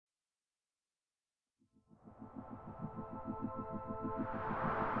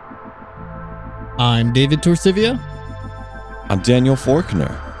I'm David Torsivia. I'm Daniel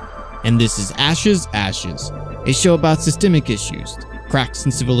Forkner. And this is Ashes, a show about systemic issues, cracks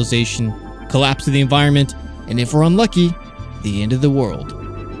in civilization, collapse of the environment, and if we're unlucky, the end of the world.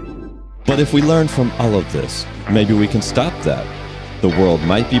 But if we learn from all of this, maybe we can stop that. The world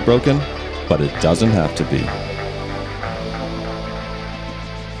might be broken, but it doesn't have to be.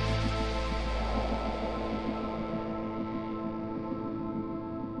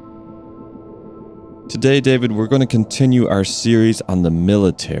 Today, David, we're going to continue our series on the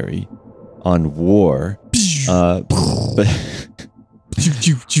military, on war.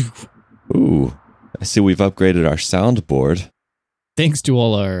 Ooh, I see we've upgraded our soundboard. Thanks to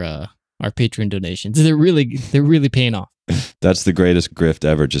all our Patreon donations. They're really paying off. That's the greatest grift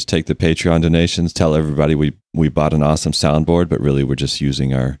ever. Just take the Patreon donations, tell everybody we bought an awesome soundboard, but really we're just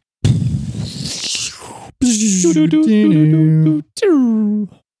using our...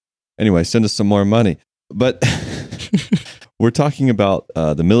 Anyway, send us some more money. But we're talking about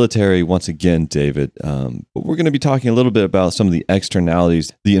the military once again, David. But we're going to be talking a little bit about some of the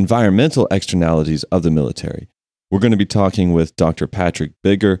externalities, the environmental externalities of the military. We're going to be talking with Dr. Patrick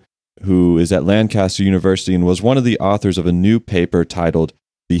Bigger, who is at Lancaster University and was one of the authors of a new paper titled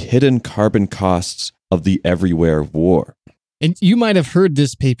The Hidden Carbon Costs of the Everywhere War. And you might have heard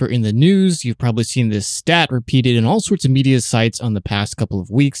this paper in the news. You've probably seen this stat repeated in all sorts of media sites on the past couple of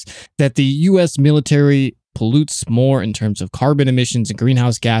weeks that the U.S. military pollutes more in terms of carbon emissions and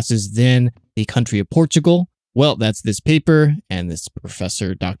greenhouse gases than the country of Portugal. Well, that's this paper and this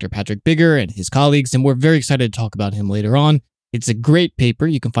professor, Dr. Patrick Bigger, and his colleagues, and we're very excited to talk about him later on. It's a great paper.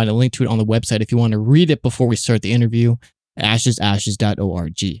 You can find a link to it on the website if you want to read it before we start the interview,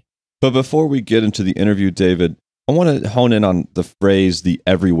 ashesashes.org. But before we get into the interview, David, I want to hone in on the phrase, the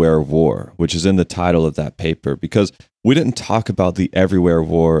everywhere war, which is in the title of that paper, because we didn't talk about the everywhere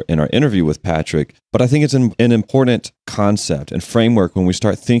war in our interview with Patrick, but I think it's an important concept and framework when we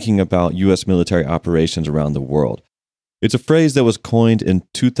start thinking about U.S. military operations around the world. It's a phrase that was coined in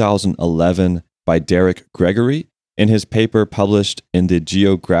 2011 by Derek Gregory in his paper published in the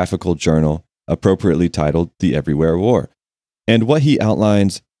Geographical Journal, appropriately titled The Everywhere War. And what he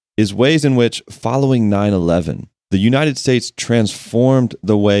outlines is ways in which, following 9/11, the United States transformed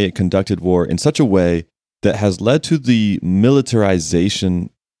the way it conducted war in such a way that has led to the militarization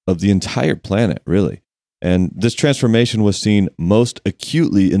of the entire planet, really. And this transformation was seen most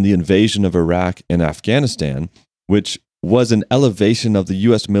acutely in the invasion of Iraq and Afghanistan, which was an elevation of the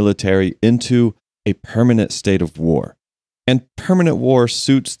U.S. military into a permanent state of war. And permanent war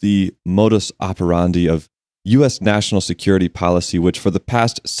suits the modus operandi of U.S. national security policy, which for the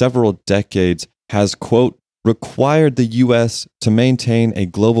past several decades has, quote, required the U.S. to maintain a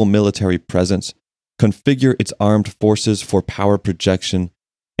global military presence, configure its armed forces for power projection,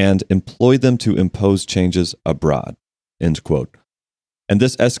 and employ them to impose changes abroad, end quote. And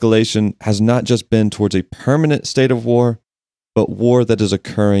this escalation has not just been towards a permanent state of war, but war that is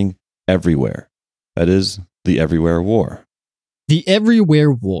occurring everywhere. That is the everywhere war. The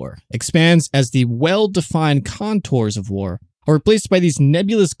everywhere war expands as the well-defined contours of war are replaced by these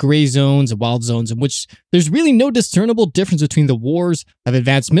nebulous gray zones and wild zones in which there's really no discernible difference between the wars of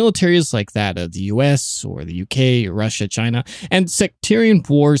advanced militaries like that of the US or the UK or Russia, China, and sectarian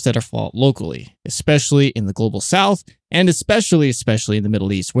wars that are fought locally, especially in the global south and especially in the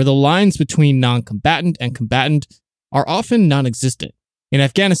Middle East, where the lines between non-combatant and combatant are often non-existent. In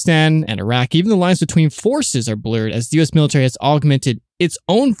Afghanistan and Iraq, even the lines between forces are blurred as the U.S. military has augmented its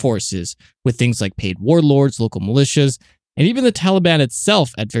own forces with things like paid warlords, local militias, and even the Taliban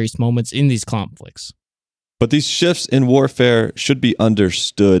itself at various moments in these conflicts. But these shifts in warfare should be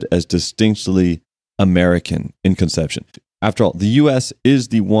understood as distinctly American in conception. After all, the U.S. is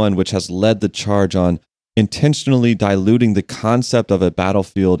the one which has led the charge on intentionally diluting the concept of a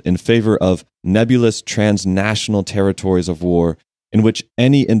battlefield in favor of nebulous transnational territories of war in which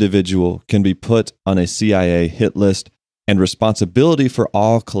any individual can be put on a CIA hit list and responsibility for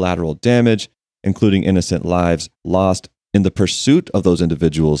all collateral damage, including innocent lives lost in the pursuit of those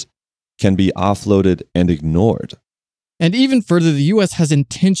individuals, can be offloaded and ignored. And even further, the U.S. has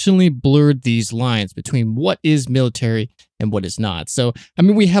intentionally blurred these lines between what is military and what is not. So,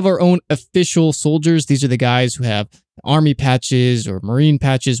 we have our own official soldiers. These are the guys who have Army patches or Marine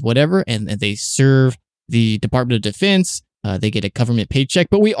patches, whatever, and they serve the Department of Defense. They get a government paycheck,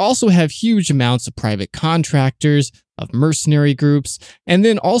 but we also have huge amounts of private contractors, of mercenary groups, and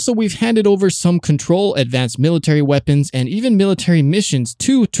then also we've handed over some control, advanced military weapons, and even military missions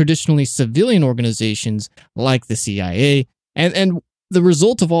to traditionally civilian organizations like the CIA. And the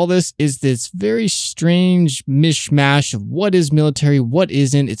result of all this is this very strange mishmash of what is military, what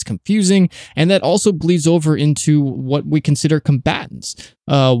isn't. It's confusing, and that also bleeds over into what we consider combatants.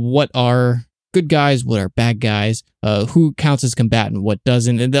 What are good guys, what are bad guys, who counts as combatant, what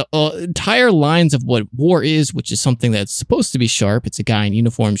doesn't, and the entire lines of what war is, which is something that's supposed to be sharp, it's a guy in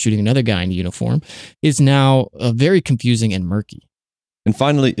uniform shooting another guy in uniform, is now very confusing and murky. And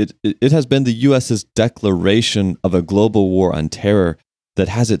finally, it has been the U.S.'s declaration of a global war on terror that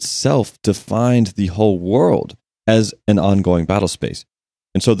has itself defined the whole world as an ongoing battle space.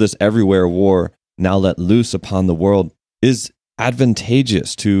 And so this everywhere war, now let loose upon the world, is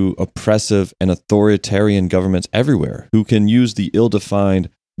advantageous to oppressive and authoritarian governments everywhere who can use the ill-defined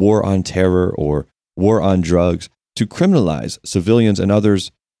war on terror or war on drugs to criminalize civilians and others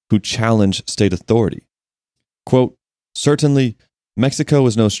who challenge state authority. Quote, "Certainly, Mexico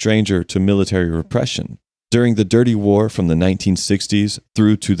is no stranger to military repression. During the dirty war from the 1960s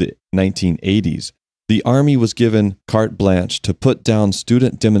through to the 1980s, the army was given carte blanche to put down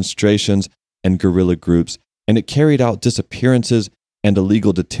student demonstrations and guerrilla groups, and it carried out disappearances and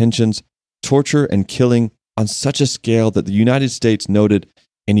illegal detentions, torture and killing on such a scale that the United States noted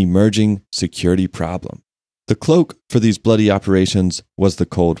an emerging security problem. The cloak for these bloody operations was the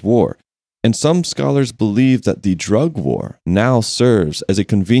Cold War, and some scholars believe that the drug war now serves as a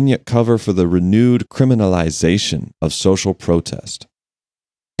convenient cover for the renewed criminalization of social protest."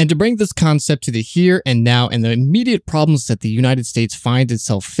 And to bring this concept to the here and now and the immediate problems that the United States finds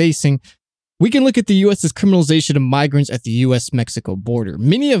itself facing, we can look at the U.S.'s criminalization of migrants at the U.S.-Mexico border,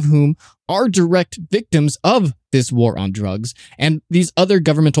 many of whom are direct victims of this war on drugs and these other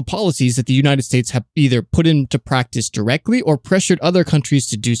governmental policies that the United States have either put into practice directly or pressured other countries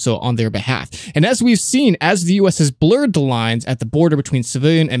to do so on their behalf. And as we've seen, as the U.S. has blurred the lines at the border between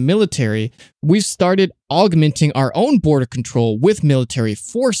civilian and military, we've started augmenting our own border control with military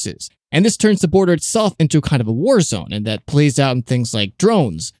forces. And this turns the border itself into kind of a war zone, and that plays out in things like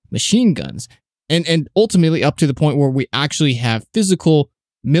drones, machine guns, and ultimately up to the point where we actually have physical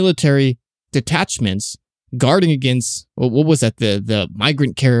military detachments guarding against, what was that, the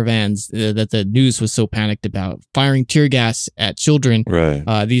migrant caravans that the news was so panicked about, firing tear gas at children,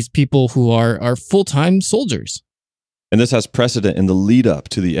 right. These people who are full-time soldiers. And this has precedent in the lead up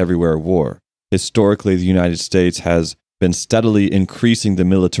to the everywhere war. Historically, the United States has been steadily increasing the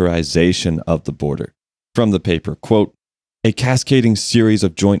militarization of the border. From the paper, quote, "A cascading series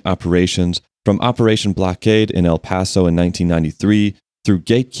of joint operations from Operation Blockade in El Paso in 1993 through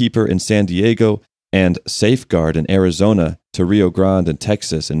Gatekeeper in San Diego and Safeguard in Arizona to Rio Grande in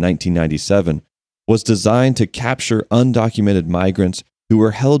Texas in 1997 was designed to capture undocumented migrants who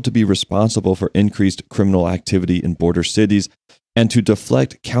were held to be responsible for increased criminal activity in border cities and to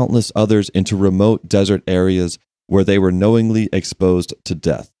deflect countless others into remote desert areas where they were knowingly exposed to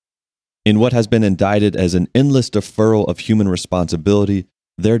death. In what has been indicted as an endless deferral of human responsibility,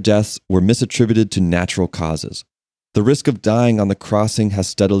 their deaths were misattributed to natural causes. The risk of dying on the crossing has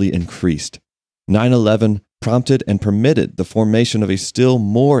steadily increased. 9/11 prompted and permitted the formation of a still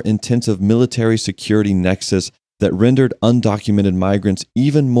more intensive military security nexus that rendered undocumented migrants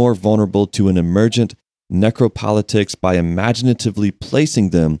even more vulnerable to an emergent necropolitics by imaginatively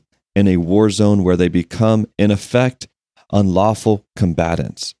placing them in a war zone where they become, in effect, unlawful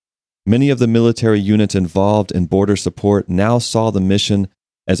combatants. Many of the military units involved in border support now saw the mission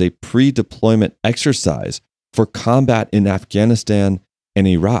as a pre-deployment exercise for combat in Afghanistan and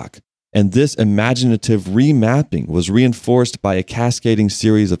Iraq, and this imaginative remapping was reinforced by a cascading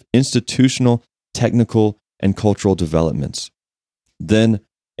series of institutional, technical, and cultural developments. Then,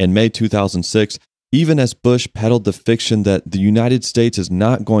 in May 2006, even as Bush peddled the fiction that the United States is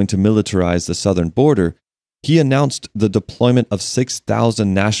not going to militarize the southern border, he announced the deployment of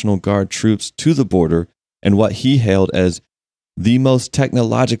 6,000 National Guard troops to the border in what he hailed as the most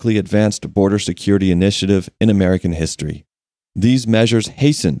technologically advanced border security initiative in American history. These measures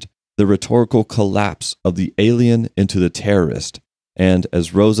hastened the rhetorical collapse of the alien into the terrorist, and,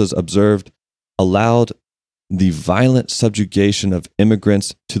 as Rosas observed, allowed the violent subjugation of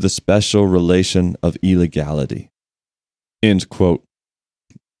immigrants to the special relation of illegality. End quote.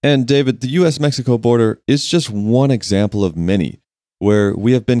 And David, the U.S.-Mexico border is just one example of many where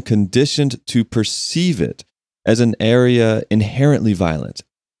we have been conditioned to perceive it as an area inherently violent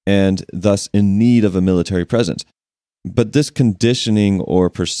and thus in need of a military presence. But this conditioning or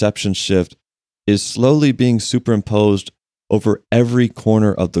perception shift is slowly being superimposed over every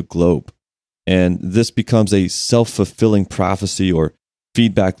corner of the globe. And this becomes a self-fulfilling prophecy or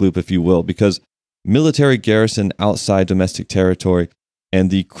feedback loop, if you will, because military garrison outside domestic territory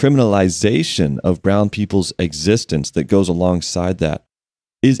and the criminalization of brown people's existence that goes alongside that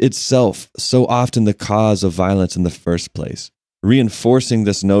is itself so often the cause of violence in the first place, reinforcing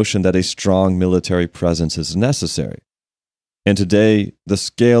this notion that a strong military presence is necessary. And today, the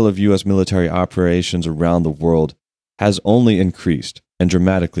scale of U.S. military operations around the world has only increased, and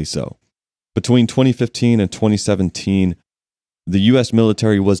dramatically so. Between 2015 and 2017, the U.S.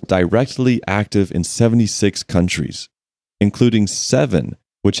 military was directly active in 76 countries, including 7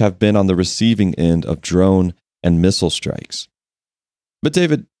 which have been on the receiving end of drone and missile strikes. But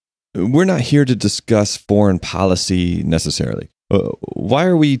David, we're not here to discuss foreign policy necessarily. Why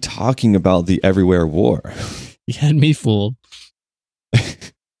are we talking about the everywhere war? You had me fooled.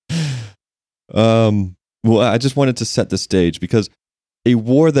 Well, I just wanted to set the stage because a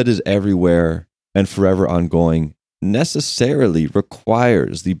war that is everywhere and forever ongoing necessarily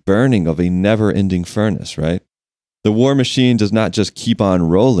requires the burning of a never-ending furnace, right? The war machine does not just keep on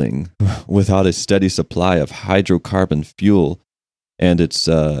rolling without a steady supply of hydrocarbon fuel and its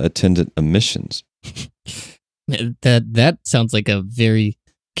attendant emissions. That sounds like a very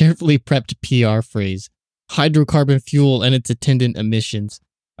carefully prepped PR phrase. Hydrocarbon fuel and its attendant emissions.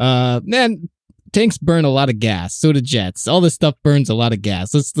 Man, tanks burn a lot of gas. So do jets. All this stuff burns a lot of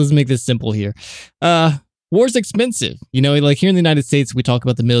gas. Let's make this simple here. War's expensive. You know, like here in the United States, we talk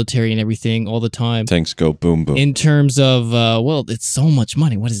about the military and everything all the time. Tanks go boom, boom. In terms of, well, it's so much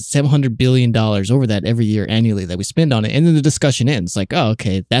money. What is it? $700 billion over that every year annually that we spend on it. And then the discussion ends like, oh,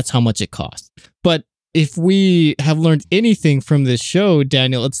 okay, that's how much it costs. But if we have learned anything from this show,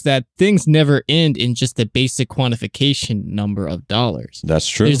 Daniel, it's that things never end in just the basic quantification number of dollars. That's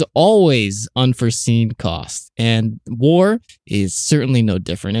true. There's always unforeseen costs, and war is certainly no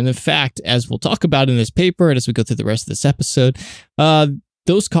different. And in fact, as we'll talk about in this paper and as we go through the rest of this episode,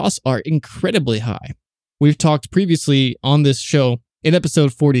 those costs are incredibly high. We've talked previously on this show in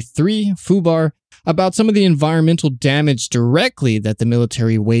episode 43, FUBAR, about some of the environmental damage directly that the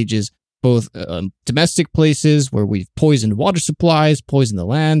military wages both domestic places where we've poisoned water supplies, poisoned the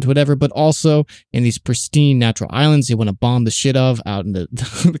land, whatever, but also in these pristine natural islands they want to bomb the shit of out in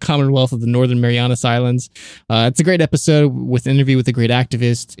the Commonwealth of the Northern Marianas Islands. It's a great episode with an interview with a great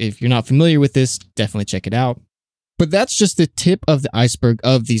activist. If you're not familiar with this, definitely check it out. But that's just the tip of the iceberg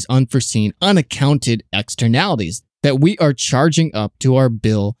of these unforeseen, unaccounted externalities that we are charging up to our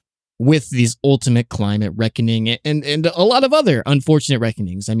bill with these ultimate climate reckoning and a lot of other unfortunate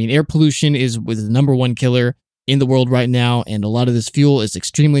reckonings. I mean, air pollution is the number one killer in the world right now, and a lot of this fuel is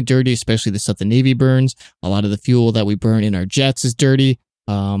extremely dirty, especially the stuff the Navy burns. A lot of the fuel that we burn in our jets is dirty.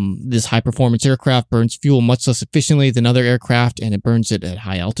 This high-performance aircraft burns fuel much less efficiently than other aircraft, and it burns it at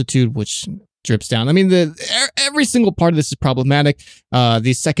high altitude, which drips down. I mean, every single part of this is problematic.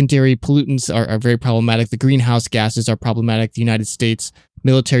 These secondary pollutants are very problematic. The greenhouse gases are problematic. The United States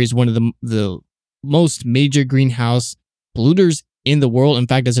military is one of the most major greenhouse polluters in the world. In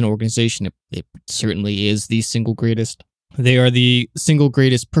fact, as an organization, it certainly is the single greatest. They are the single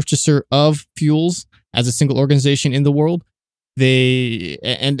greatest purchaser of fuels as a single organization in the world.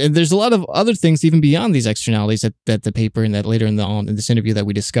 And there's a lot of other things even beyond these externalities that the paper and that later in this interview that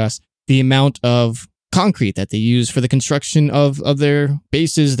we discuss. The amount of concrete that they use for the construction of their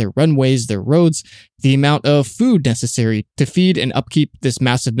bases, their runways, their roads, the amount of food necessary to feed and upkeep this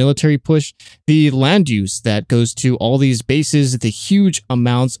massive military push, the land use that goes to all these bases, the huge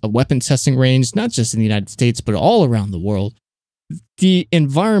amounts of weapons testing range, not just in the United States, but all around the world. The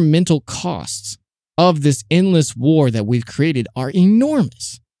environmental costs of this endless war that we've created are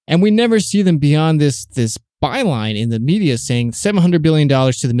enormous. And we never see them beyond this byline in the media saying $700 billion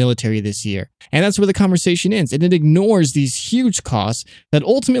to the military this year. And that's where the conversation ends. And it ignores these huge costs that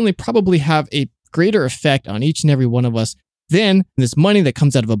ultimately probably have a greater effect on each and every one of us than this money that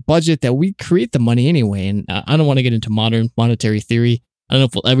comes out of a budget that we create the money anyway. And I don't want to get into modern monetary theory. I don't know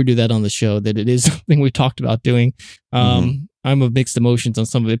if we'll ever do that on the show, that it is something we've talked about doing. I'm of mixed emotions on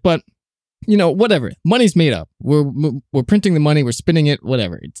some of it, but you know, whatever. Money's made up. We're printing the money, we're spending it,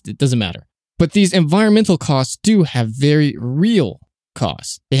 whatever. It doesn't matter. But these environmental costs do have very real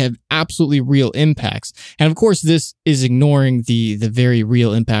costs. They have absolutely real impacts. And of course, this is ignoring the very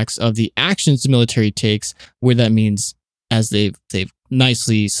real impacts of the actions the military takes, where that means, as they've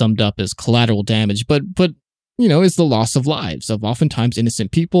nicely summed up, as collateral damage. But you know, it's the loss of lives of oftentimes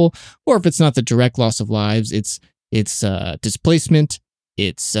innocent people, or if it's not the direct loss of lives, it's displacement,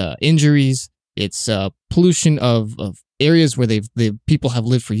 it's injuries, it's pollution of areas where the people have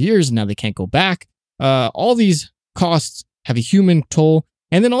lived for years and now they can't go back. All these costs have a human toll,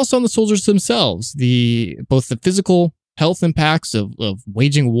 and then also on the soldiers themselves, both the physical health impacts of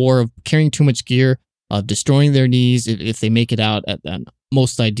waging war, of carrying too much gear, of destroying their knees if they make it out at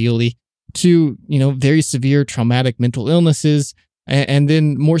most ideally, to very severe traumatic mental illnesses, and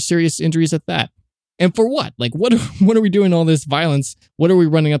then more serious injuries at that. And for what? Like, what are we doing all this violence? What are we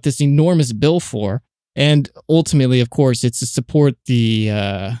running up this enormous bill for? And ultimately, of course, it's to support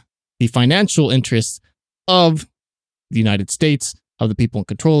the financial interests of the United States, of the people in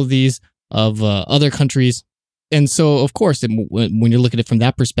control of these, of other countries. And so, of course, when you look at it from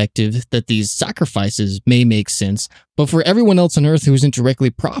that perspective, that these sacrifices may make sense. But for everyone else on Earth who isn't directly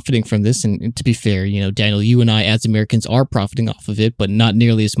profiting from this, and to be fair, Daniel, you and I as Americans are profiting off of it, but not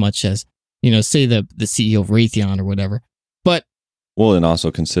nearly as much as, say the CEO of Raytheon or whatever. But well, and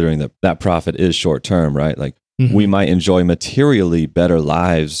also considering that profit is short term, right? Like we might enjoy materially better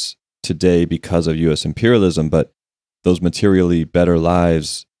lives today because of U.S. imperialism, but those materially better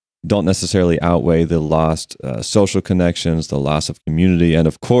lives don't necessarily outweigh the lost social connections, the loss of community, and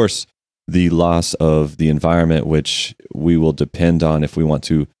of course, the loss of the environment, which we will depend on if we want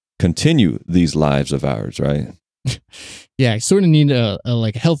to continue these lives of ours, right? Yeah, I sort of need a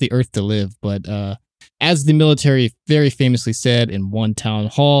healthy earth to live, but as the military very famously said in one town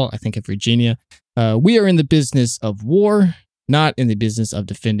hall, I think in Virginia, we are in the business of war, not in the business of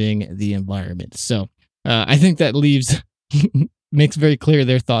defending the environment. So I think that makes very clear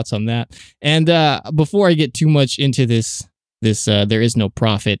their thoughts on that. And before I get too much into this there is no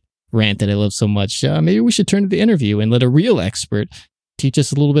profit rant that I love so much, maybe we should turn to the interview and let a real expert teach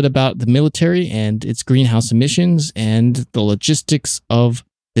us a little bit about the military and its greenhouse emissions and the logistics of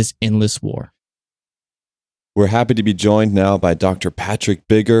this endless war. We're happy to be joined now by Dr. Patrick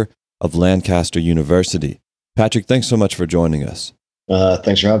Bigger of Lancaster University. Patrick, thanks so much for joining us.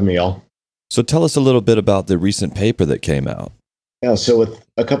 Thanks for having me, y'all. So tell us a little bit about the recent paper that came out. Yeah, so with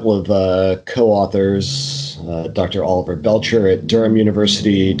a couple of co-authors, Dr. Oliver Belcher at Durham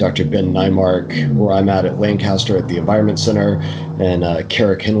University, Dr. Ben Nymark, where I'm at Lancaster at the Environment Center, and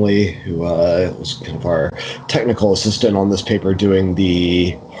Kara Kinley, who was kind of our technical assistant on this paper doing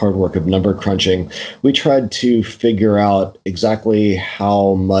the hard work of number crunching, we tried to figure out exactly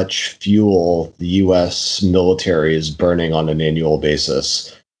how much fuel the U.S. military is burning on an annual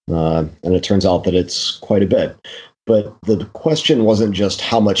basis. And it turns out that it's quite a bit. But the question wasn't just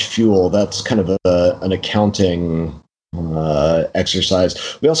how much fuel. That's kind of an accounting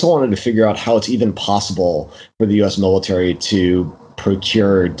exercise. We also wanted to figure out how it's even possible for the U.S. military to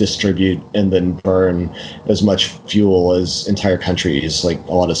procure, distribute, and then burn as much fuel as entire countries, like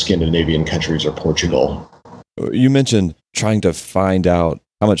a lot of Scandinavian countries or Portugal. You mentioned trying to find out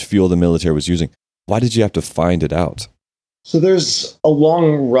how much fuel the military was using. Why did you have to find it out? So there's a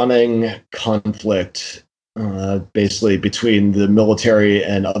long-running conflict basically between the military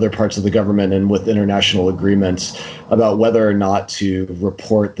and other parts of the government and with international agreements about whether or not to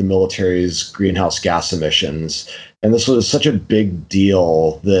report the military's greenhouse gas emissions. And this was such a big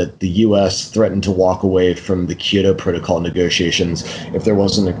deal that the U.S. threatened to walk away from the Kyoto Protocol negotiations if there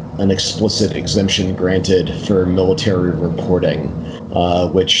wasn't an explicit exemption granted for military reporting,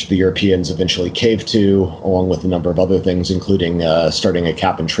 which the Europeans eventually caved to, along with a number of other things, including starting a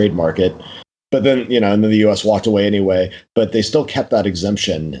cap and trade market. But then, and then the U.S. walked away anyway, but they still kept that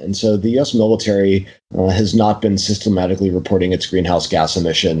exemption. And so the U.S. military has not been systematically reporting its greenhouse gas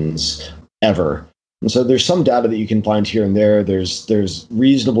emissions ever. And so there's some data that you can find here and there. There's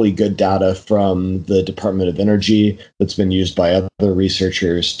reasonably good data from the Department of Energy that's been used by other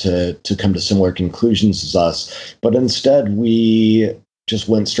researchers to come to similar conclusions as us. But instead, we just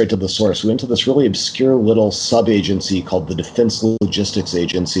went straight to the source. We went to this really obscure little sub-agency called the Defense Logistics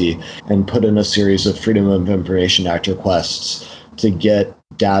Agency and put in a series of Freedom of Information Act requests to get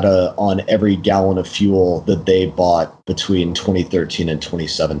data on every gallon of fuel that they bought between 2013 and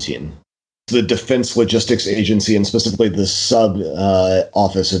 2017. The Defense Logistics Agency, and specifically the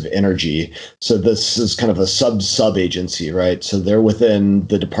Office of Energy. So this is kind of a sub-agency, right? So they're within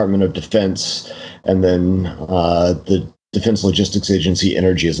the Department of Defense, and then the Defense Logistics Agency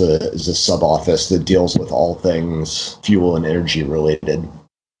Energy is a sub-office that deals with all things fuel and energy related.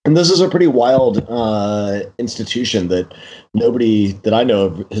 And this is a pretty wild institution that nobody that I know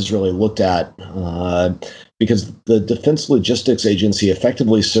of has really looked at because the Defense Logistics Agency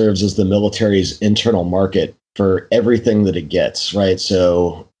effectively serves as the military's internal market for everything that it gets, right?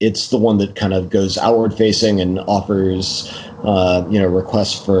 So it's the one that kind of goes outward facing and offers,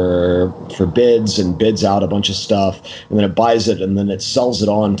 requests for bids and bids out a bunch of stuff, and then it buys it and then it sells it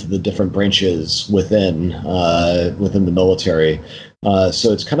on to the different branches within the military.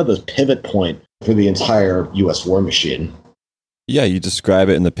 So it's kind of the pivot point for the entire U.S. war machine. Yeah, you describe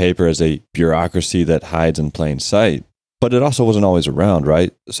it in the paper as a bureaucracy that hides in plain sight, but it also wasn't always around,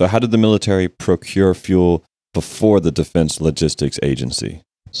 right? So how did the military procure fuel before the Defense Logistics Agency?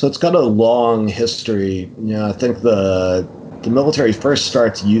 So it's got a long history. I think the the military first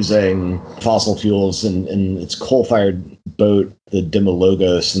starts using fossil fuels in its coal-fired boat, the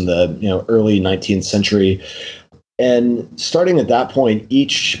Dimologos, in the early 19th century. And starting at that point,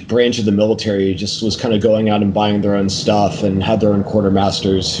 each branch of the military just was kind of going out and buying their own stuff and had their own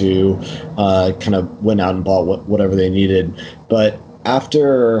quartermasters who kind of went out and bought whatever they needed. But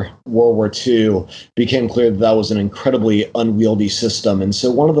after World War II, it became clear that was an incredibly unwieldy system. And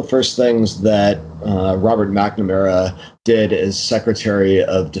so one of the first things that Robert McNamara did as Secretary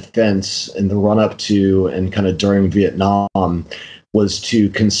of Defense in the run-up to and kind of during Vietnam was to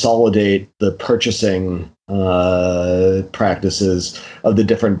consolidate the purchasing practices of the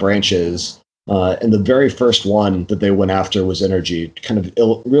different branches. And the very first one that they went after was energy, kind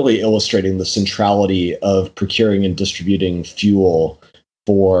of really illustrating the centrality of procuring and distributing fuel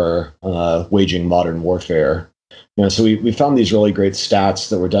for waging modern warfare. So we found these really great stats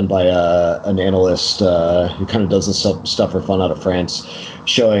that were done by an analyst who kind of does this stuff for fun out of France,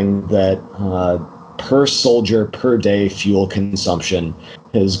 showing that per soldier per day fuel consumption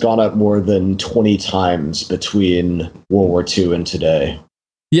has gone up more than 20 times between World War II and today.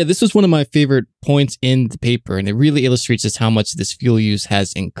 Yeah, this was one of my favorite points in the paper, and it really illustrates just how much this fuel use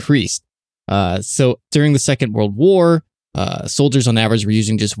has increased. So during the Second World War, soldiers on average were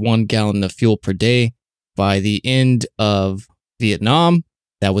using just 1 gallon of fuel per day. By the end of Vietnam,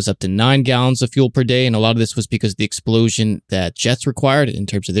 that was up to 9 gallons of fuel per day, and a lot of this was because of the explosion that jets required in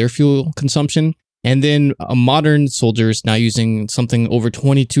terms of their fuel consumption. And then modern soldiers now using something over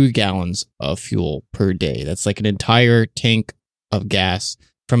 22 gallons of fuel per day. That's like an entire tank of gas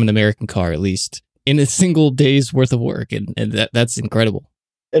from an American car, at least, in a single day's worth of work. And that's incredible.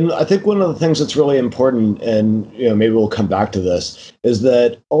 And I think one of the things that's really important, and maybe we'll come back to this, is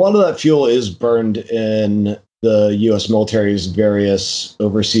that a lot of that fuel is burned in the U.S. military's various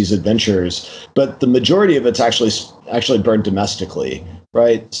overseas adventures, but the majority of it's actually burned domestically,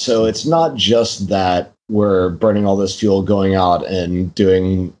 right? So it's not just that we're burning all this fuel going out and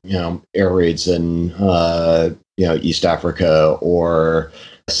doing air raids in East Africa or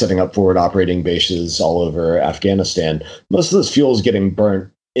setting up forward operating bases all over Afghanistan. Most of this fuel is getting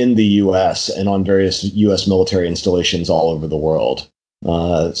burnt in the U.S. and on various U.S. military installations all over the world.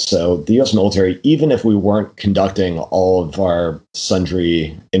 So the U.S. military, even if we weren't conducting all of our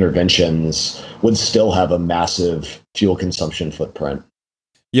sundry interventions, would still have a massive fuel consumption footprint.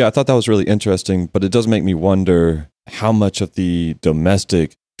 Yeah, I thought that was really interesting, but it does make me wonder how much of the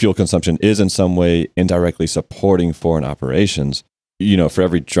domestic fuel consumption is in some way indirectly supporting foreign operations. For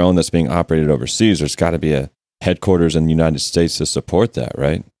every drone that's being operated overseas, there's got to be a headquarters in the United States to support that,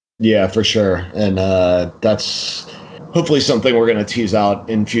 right? Yeah, for sure. And that's hopefully something we're going to tease out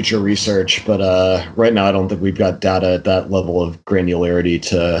in future research. But right now, I don't think we've got data at that level of granularity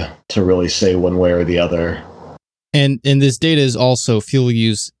to really say one way or the other. And this data is also fuel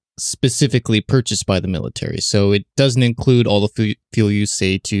use specifically purchased by the military. So it doesn't include all the fuel use,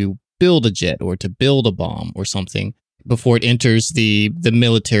 say, to build a jet or to build a bomb or something before it enters the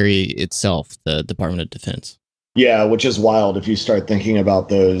military itself, the Department of Defense. Yeah, which is wild if you start thinking about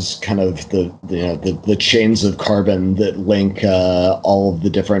those kind of the chains of carbon that link all of the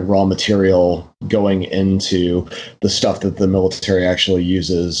different raw material going into the stuff that the military actually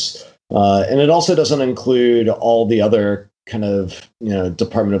uses. And it also doesn't include all the other kind of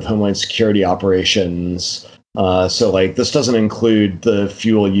Department of Homeland Security operations. So this doesn't include the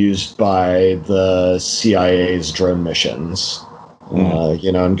fuel used by the CIA's drone missions.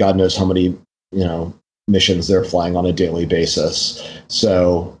 And God knows how many missions they're flying on a daily basis.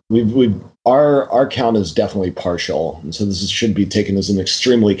 So our count is definitely partial, and so this should be taken as an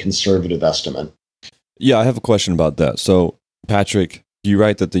extremely conservative estimate. Yeah, I have a question about that. So, Patrick, you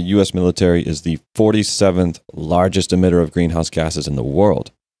write that the U.S. military is the 47th largest emitter of greenhouse gases in the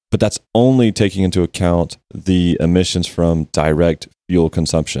world, but that's only taking into account the emissions from direct fuel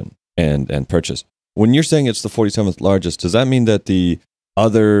consumption and purchase. When you're saying it's the 47th largest, does that mean that the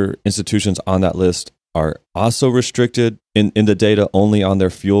other institutions on that list are also restricted in the data only on their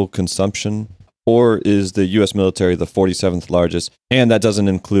fuel consumption? Or is the U.S. military the 47th largest, and that doesn't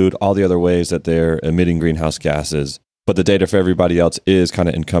include all the other ways that they're emitting greenhouse gases, but the data for everybody else is kind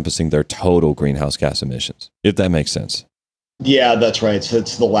of encompassing their total greenhouse gas emissions, if that makes sense? Yeah, that's right. So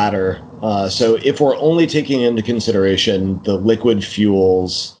it's the latter. So if we're only taking into consideration the liquid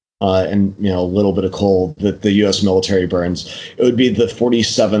fuels and a little bit of coal that the U.S. military burns, it would be the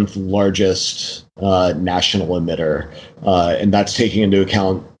 47th largest national emitter, and that's taking into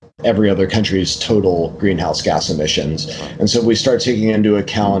account every other country's total greenhouse gas emissions. And so if we start taking into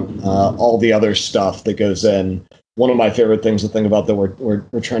account all the other stuff that goes in one of my favorite things to think about that we're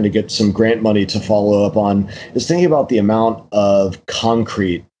trying to get some grant money to follow up on is thinking about the amount of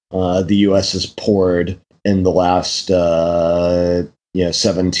concrete the U.S. has poured in the last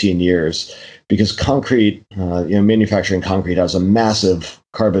 17 years, because concrete, manufacturing concrete has a massive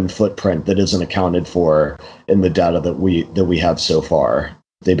carbon footprint that isn't accounted for in the data that we have so far.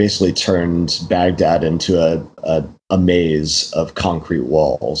 They basically turned Baghdad into a maze of concrete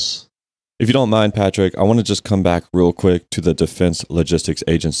walls. If you don't mind, Patrick, I want to just come back real quick to the Defense Logistics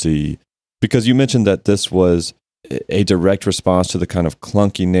Agency, because you mentioned that this was a direct response to the kind of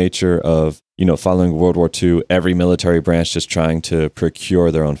clunky nature of, following World War II, every military branch just trying to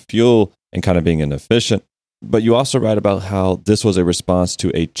procure their own fuel and kind of being inefficient. But you also write about how this was a response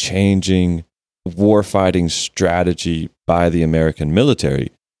to a changing warfighting strategy by the American military.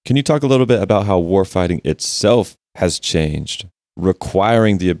 Can you talk a little bit about how warfighting itself has changed,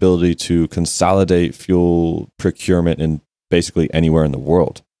 requiring the ability to consolidate fuel procurement in basically anywhere in the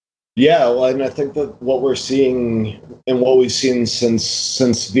world? Yeah, well, and I think that what we're seeing and what we've seen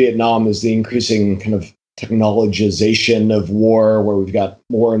since Vietnam is the increasing kind of technologization of war, where we've got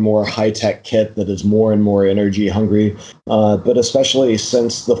more and more high-tech kit that is more and more energy hungry. But especially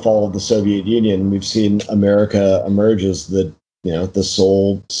since the fall of the Soviet Union, we've seen America emerge as the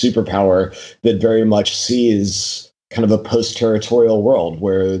sole superpower that very much sees kind of a post-territorial world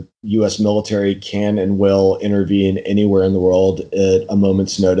where U.S. military can and will intervene anywhere in the world at a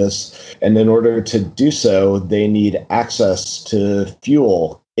moment's notice. And in order to do so, they need access to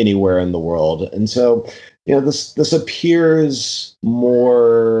fuel anywhere in the world. And so, this appears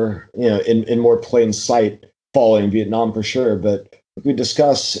more, in more plain sight following Vietnam for sure. But we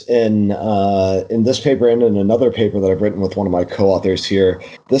discuss in this paper and in another paper that I've written with one of my co-authors here,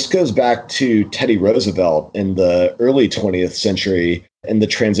 this goes back to Teddy Roosevelt in the early 20th century and the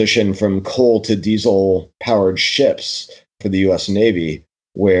transition from coal to diesel-powered ships for the U.S. Navy,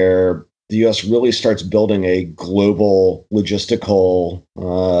 where the U.S. really starts building a global logistical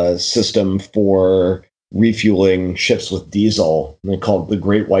system for refueling ships with diesel. And they called it the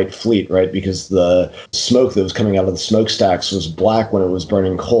Great White Fleet, right? Because the smoke that was coming out of the smokestacks was black when it was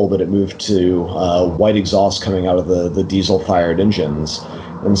burning coal, but it moved to white exhaust coming out of the diesel-fired engines.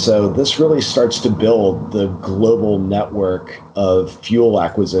 And so this really starts to build the global network of fuel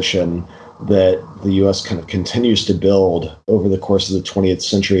acquisition that the U.S. kind of continues to build over the course of the 20th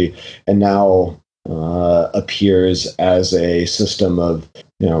century, and now appears as a system of,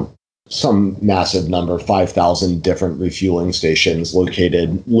 some massive number, 5,000 different refueling stations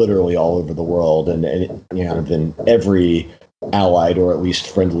located literally all over the world and in every allied or at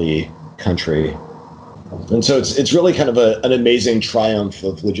least friendly country. And so it's really kind of an amazing triumph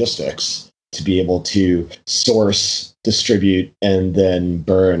of logistics to be able to source, distribute, and then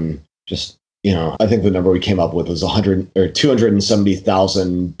burn just, I think the number we came up with was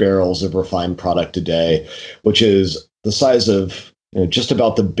 270,000 barrels of refined product a day, which is the size of just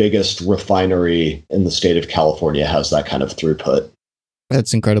about the biggest refinery in the state of California has that kind of throughput.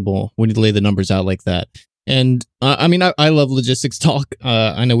 That's incredible when you lay the numbers out like that. And I love logistics talk.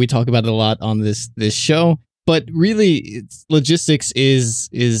 I know we talk about it a lot on this show, but really logistics is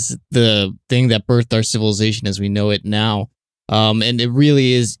the thing that birthed our civilization as we know it now. And it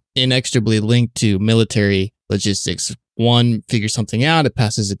really is inextricably linked to military logistics. One figures something out, it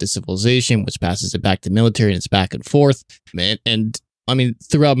passes it to civilization, which passes it back to military, and it's back and forth. And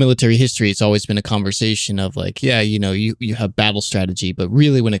throughout military history, it's always been a conversation of like, you have battle strategy, but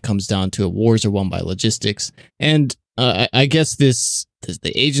really when it comes down to it, wars are won by logistics. And I guess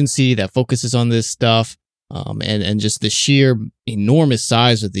the agency that focuses on this stuff, and just the sheer enormous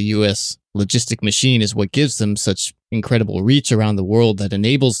size of the U.S. logistic machine is what gives them such incredible reach around the world that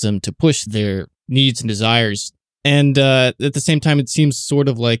enables them to push their needs and desires. And at the same time, it seems sort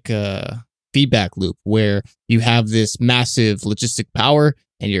of like a feedback loop where you have this massive logistic power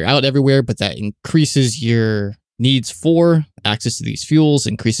and you're out everywhere, but that increases your needs for access to these fuels,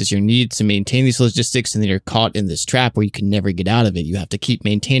 increases your need to maintain these logistics, and then you're caught in this trap where you can never get out of it. You have to keep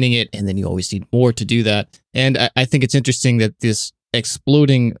maintaining it, and then you always need more to do that. And I think it's interesting that this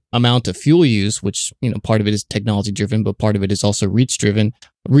exploding amount of fuel use, which, part of it is technology driven, but part of it is also reach driven,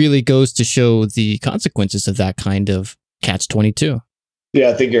 really goes to show the consequences of that kind of catch-22. Yeah,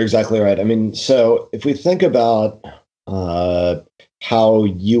 I think you're exactly right. So if we think about how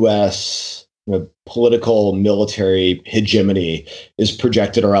U.S. political military hegemony is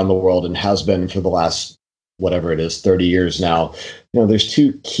projected around the world and has been for the last whatever it is, 30 years now, there's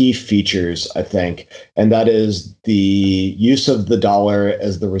two key features, I think, and that is the use of the dollar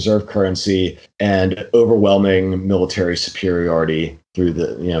as the reserve currency and overwhelming military superiority through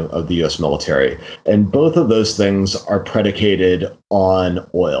of the US military. And both of those things are predicated on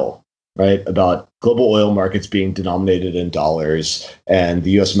oil, right? About global oil markets being denominated in dollars and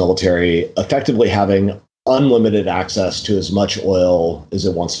the US military effectively having unlimited access to as much oil as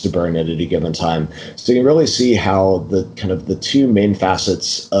it wants to burn at any given time. So you can really see how the two main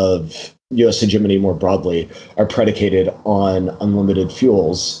facets of US hegemony more broadly are predicated on unlimited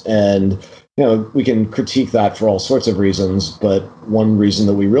fuels. And we can critique that for all sorts of reasons, but one reason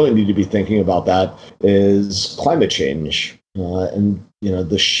that we really need to be thinking about that is climate change. And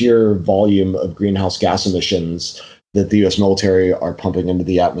the sheer volume of greenhouse gas emissions that the US military are pumping into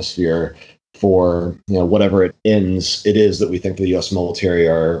the atmosphere for whatever it is that we think the US military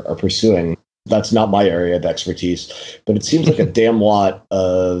are pursuing. That's not my area of expertise, but it seems like a damn lot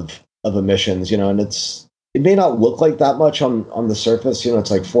of emissions, and it may not look like that much on the surface.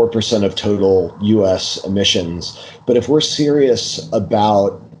 It's like 4% of total US emissions. But if we're serious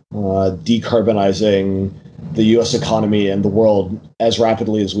about decarbonizing the US economy and the world as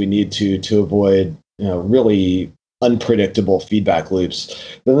rapidly as we need to avoid really unpredictable feedback loops,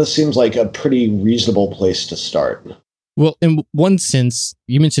 then this seems like a pretty reasonable place to start. Well, in one sense,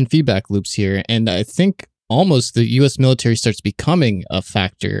 you mentioned feedback loops here, and I think almost the U.S. military starts becoming a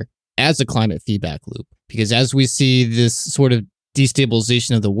factor as a climate feedback loop, because as we see this sort of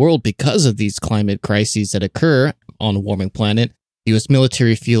destabilization of the world because of these climate crises that occur on a warming planet, the U.S.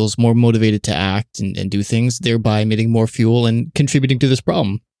 military feels more motivated to act and do things, thereby emitting more fuel and contributing to this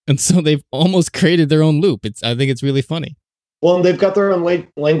problem. And so they've almost created their own loop. I think it's really funny. Well, and they've got their own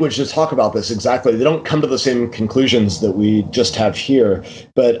language to talk about this. Exactly. They don't come to the same conclusions that we just have here,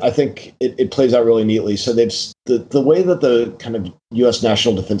 but I think it plays out really neatly. So the way that the kind of U.S.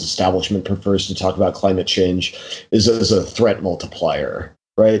 national defense establishment prefers to talk about climate change is as a threat multiplier.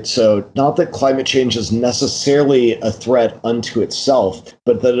 Right. So not that climate change is necessarily a threat unto itself,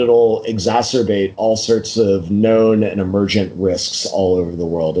 but that it'll exacerbate all sorts of known and emergent risks all over the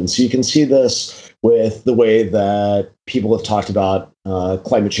world. And so you can see this with the way that people have talked about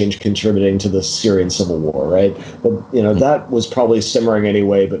climate change contributing to the Syrian civil war. Right. But, that was probably simmering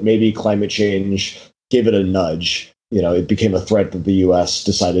anyway, but maybe climate change gave it a nudge. It became a threat that the U.S.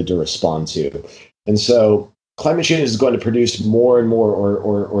 decided to respond to. And so climate change is going to produce more and more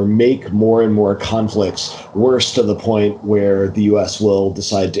or make more and more conflicts worse to the point where the U.S. will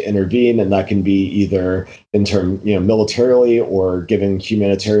decide to intervene. And that can be either in militarily or giving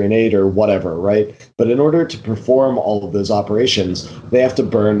humanitarian aid or whatever, right? But in order to perform all of those operations, they have to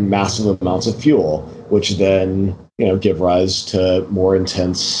burn massive amounts of fuel, which then give rise to more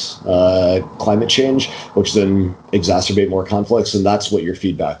intense climate change, which then exacerbate more conflicts. And that's what your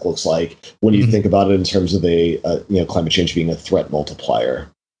feedback looks like when you think about it in terms of climate change being a threat multiplier.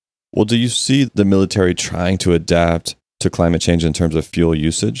 Well, do you see the military trying to adapt to climate change in terms of fuel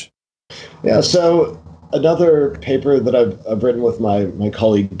usage? Yeah, so another paper that I've written with my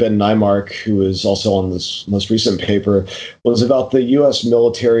colleague Ben Nymark, who is also on this most recent paper, was about the U.S.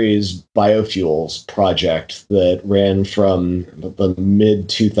 military's biofuels project that ran from the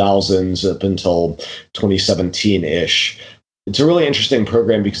mid-2000s up until 2017-ish. It's a really interesting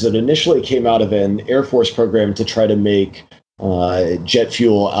program because it initially came out of an Air Force program to try to make jet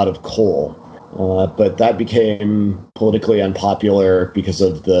fuel out of coal. But that became politically unpopular because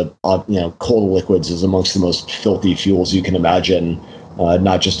of the, coal liquids is amongst the most filthy fuels you can imagine,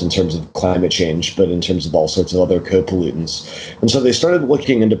 not just in terms of climate change, but in terms of all sorts of other co-pollutants. And so they started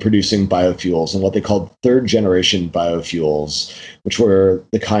looking into producing biofuels and what they called third generation biofuels, which were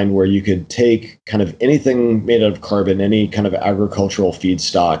the kind where you could take kind of anything made out of carbon, any kind of agricultural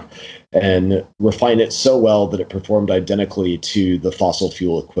feedstock, and refine it so well that it performed identically to the fossil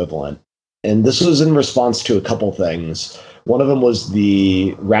fuel equivalent. And this was in response to a couple things. One of them was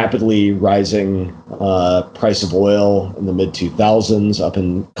the rapidly rising price of oil in the mid-2000s, up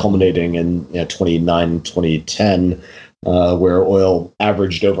and culminating in 2009, 2010, where oil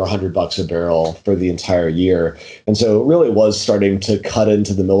averaged over $100 a barrel for the entire year. And so it really was starting to cut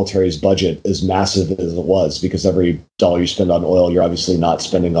into the military's budget, as massive as it was, because every dollar you spend on oil, you're obviously not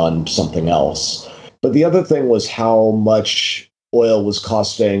spending on something else. But the other thing was how much oil was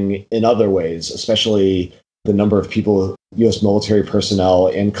costing in other ways, especially the number of people, U.S. military personnel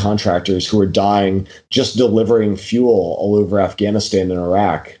and contractors who were dying just delivering fuel all over Afghanistan and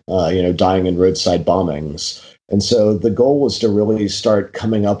Iraq, dying in roadside bombings. And so the goal was to really start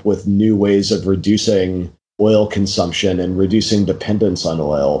coming up with new ways of reducing oil consumption and reducing dependence on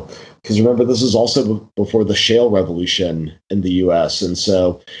oil. Because remember, this is also before the shale revolution in the US. And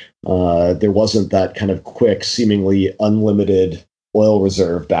so there wasn't that kind of quick, seemingly unlimited oil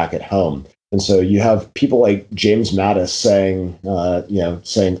reserve back at home. And so you have people like James Mattis saying,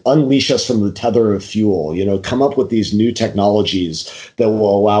 saying, unleash us from the tether of fuel, come up with these new technologies that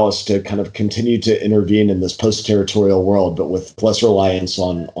will allow us to kind of continue to intervene in this post-territorial world, but with less reliance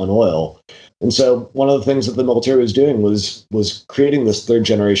on oil. And so one of the things that the military was doing was creating this third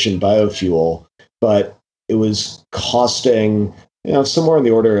generation biofuel, but it was costing, somewhere in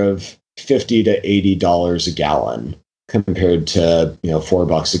the order of $50 to $80 a gallon, compared to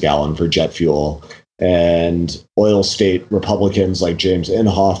 $4 a gallon for jet fuel. And oil state Republicans like James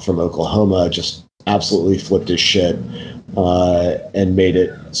Inhofe from Oklahoma just absolutely flipped his shit and made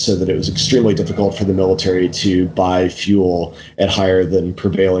it so that it was extremely difficult for the military to buy fuel at higher than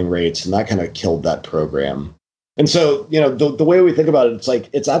prevailing rates, and that kind of killed that program. And so, the way we think about it, it's like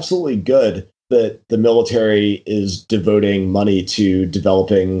it's absolutely good that the military is devoting money to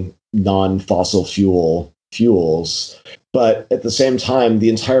developing non-fossil fuels. But at the same time, the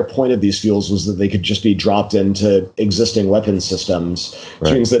entire point of these fuels was that they could just be dropped into existing weapon systems,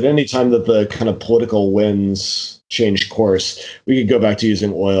 which means that any time that the kind of political winds change course, we could go back to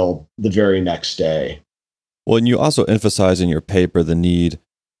using oil the very next day. Well, and you also emphasize in your paper the need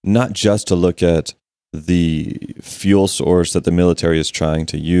not just to look at the fuel source that the military is trying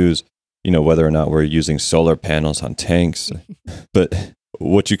to use, whether or not we're using solar panels on tanks, but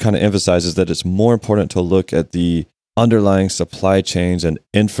what you kind of emphasize is that it's more important to look at the underlying supply chains and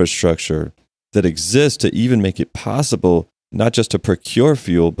infrastructure that exist to even make it possible not just to procure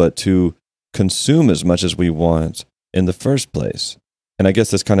fuel, but to consume as much as we want in the first place. And I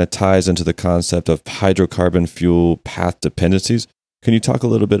guess this kind of ties into the concept of hydrocarbon fuel path dependencies. Can you talk a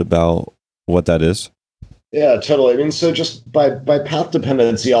little bit about what that is? Yeah, totally. I mean, so just by path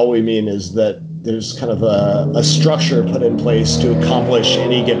dependency, all we mean is that there's kind of a structure put in place to accomplish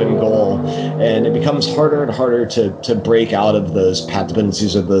any given goal. And it becomes harder and harder to break out of those path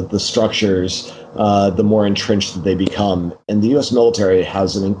dependencies or the structures, the more entrenched that they become. And the U.S. military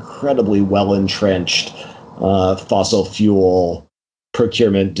has an incredibly well-entrenched fossil fuel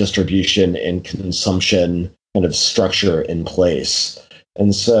procurement, distribution, and consumption kind of structure in place.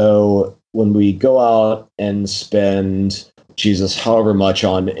 And so when we go out and spend, however much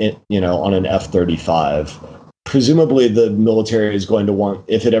on it, on an F-35, presumably the military is going to want,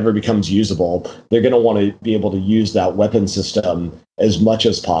 if it ever becomes usable, they're going to want to be able to use that weapon system as much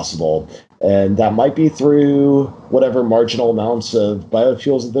as possible. And that might be through whatever marginal amounts of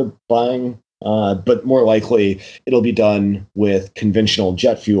biofuels that they're buying, but more likely it'll be done with conventional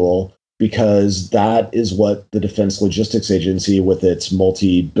jet fuel, because that is what the Defense Logistics Agency, with its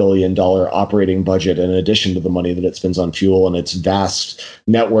multi-billion-dollar operating budget, in addition to the money that it spends on fuel and its vast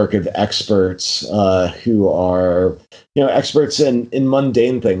network of experts who are, experts in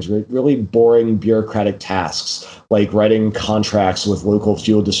mundane things, really boring bureaucratic tasks like writing contracts with local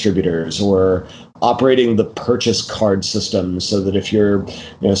fuel distributors or operating the purchase card system so that if you're,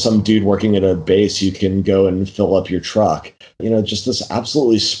 some dude working at a base, you can go and fill up your truck. Just this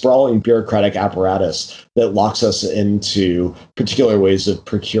absolutely sprawling bureaucratic apparatus that locks us into particular ways of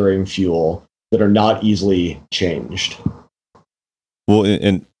procuring fuel that are not easily changed. Well,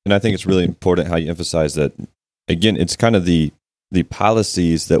 and I think it's really important how you emphasize that. Again, it's kind of the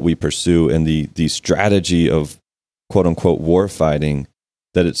policies that we pursue and the strategy of quote unquote war fighting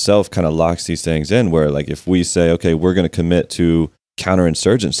that itself kind of locks these things in, where like if we say, okay, we're going to commit to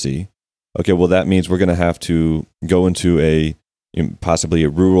counterinsurgency, okay, well, that means we're going to have to go into possibly a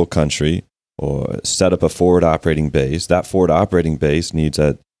rural country or set up a forward operating base. That forward operating base needs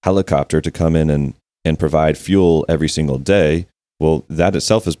a helicopter to come in and provide fuel every single day. Well, that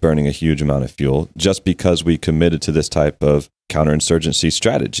itself is burning a huge amount of fuel just because we committed to this type of counterinsurgency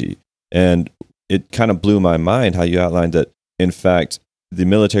strategy. And it kind of blew my mind how you outlined that, in fact, the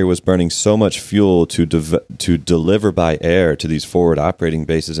military was burning so much fuel to deliver by air to these forward operating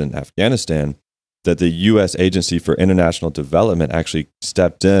bases in Afghanistan that the U.S. Agency for International Development actually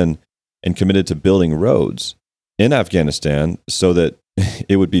stepped in and committed to building roads in Afghanistan so that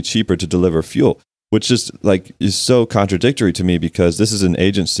it would be cheaper to deliver fuel, which is so contradictory to me, because this is an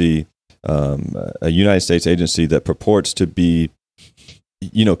agency, a United States agency that purports to be,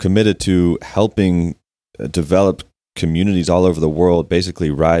 committed to helping develop communities all over the world basically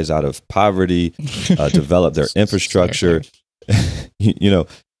rise out of poverty, develop their infrastructure,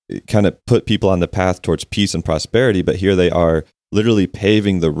 kind of put people on the path towards peace and prosperity. But here they are literally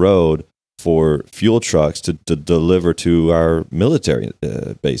paving the road for fuel trucks to deliver to our military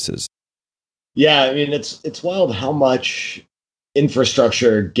bases. Yeah, I mean, it's wild how much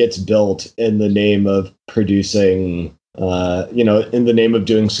infrastructure gets built in the name of producing, in the name of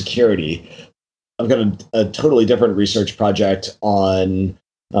doing security. I've got a totally different research project on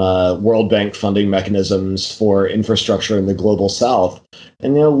World Bank funding mechanisms for infrastructure in the global South,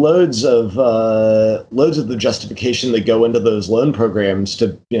 and loads of the justification that go into those loan programs to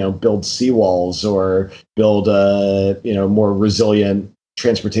build seawalls or build more resilient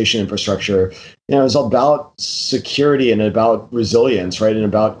transportation infrastructure, is about security and about resilience, right? And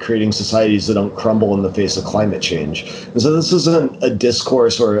about creating societies that don't crumble in the face of climate change. And so this isn't a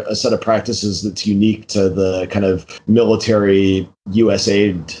discourse or a set of practices that's unique to the kind of military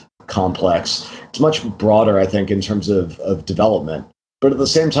USAID complex. It's much broader, I think, in terms of development. But at the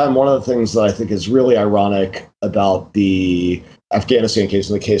same time, one of the things that I think is really ironic about the Afghanistan case,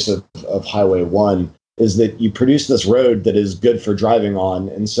 in the case of Highway 1, is that you produce this road that is good for driving on.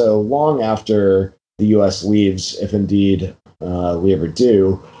 And so long after the US leaves, if indeed we ever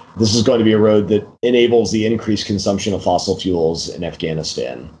do, this is going to be a road that enables the increased consumption of fossil fuels in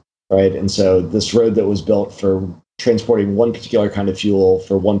Afghanistan, right? And so this road that was built for transporting one particular kind of fuel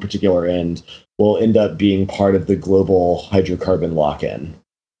for one particular end will end up being part of the global hydrocarbon lock-in.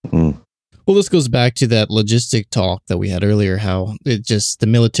 Mm. Well, this goes back to that logistic talk that we had earlier, how the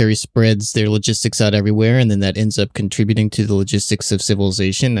military spreads their logistics out everywhere, and then that ends up contributing to the logistics of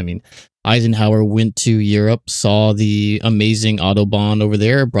civilization. I mean, Eisenhower went to Europe, saw the amazing Autobahn over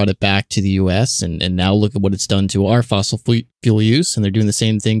there, brought it back to the US, and now look at what it's done to our fossil fuel use, and they're doing the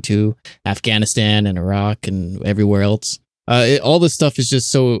same thing to Afghanistan and Iraq and everywhere else. All this stuff is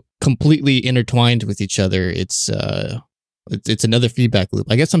just so completely intertwined with each other. It's another feedback loop.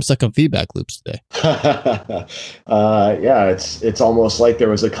 I guess I'm stuck on feedback loops today. Yeah, it's almost like there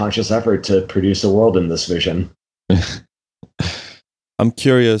was a conscious effort to produce a world in this vision. I'm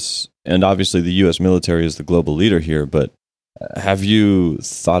curious, and obviously the U.S. military is the global leader here, but have you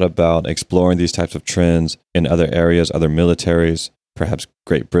thought about exploring these types of trends in other areas, other militaries, perhaps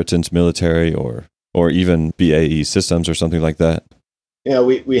Great Britain's military or even BAE Systems or something like that? Yeah,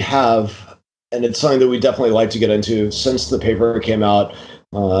 we have. And it's something that we definitely like to get into. Since the paper came out,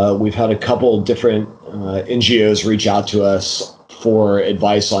 we've had a couple different NGOs reach out to us for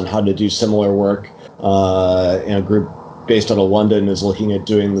advice on how to do similar work. A group based out of London is looking at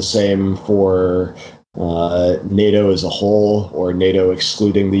doing the same for NATO as a whole, or NATO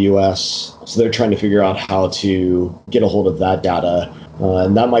excluding the US. So they're trying to figure out how to get a hold of that data.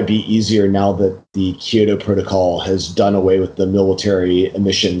 And that might be easier now that the Kyoto Protocol has done away with the military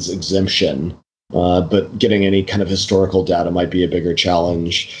emissions exemption. But getting any kind of historical data might be a bigger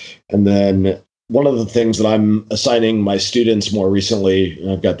challenge. And then one of the things that I'm assigning my students more recently,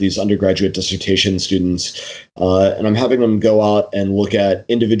 I've got these undergraduate dissertation students, and I'm having them go out and look at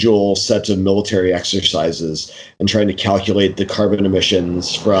individual sets of military exercises and trying to calculate the carbon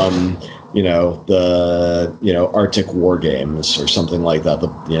emissions from, the Arctic War Games or something like that,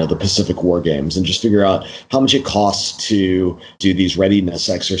 the Pacific War Games, and just figure out how much it costs to do these readiness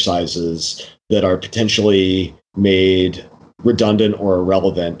exercises that are potentially made redundant or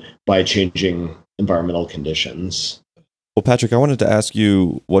irrelevant by changing environmental conditions. Well, Patrick, I wanted to ask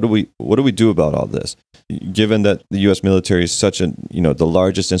you, what do we do about all this? Given that the U.S. military is such the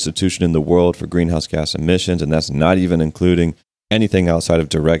largest institution in the world for greenhouse gas emissions, and that's not even including anything outside of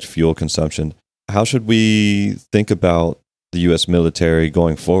direct fuel consumption, how should we think about the U.S. military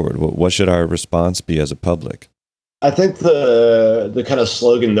going forward? What should our response be as a public? I think the kind of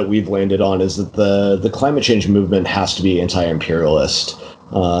slogan that we've landed on is that the climate change movement has to be anti-imperialist.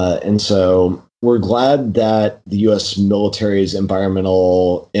 And so we're glad that the U.S. military's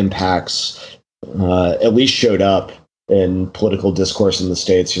environmental impacts at least showed up in political discourse in the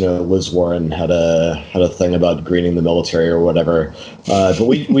States. Liz Warren had a thing about greening the military or whatever. But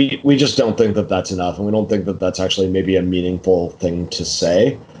we just don't think that that's enough. And we don't think that that's actually maybe a meaningful thing to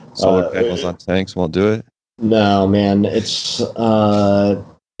say. Solar panels on tanks won't do it? No, man, it'd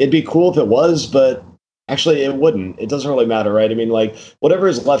be cool if it was, but actually it wouldn't. It doesn't really matter, right? I mean, like, whatever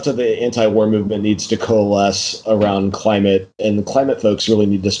is left of the anti-war movement needs to coalesce around climate, and the climate folks really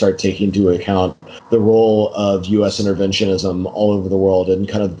need to start taking into account the role of U.S. interventionism all over the world, and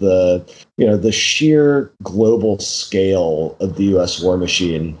kind of the sheer global scale of the U.S. war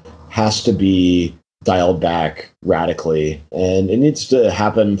machine has to be dialed back radically, and it needs to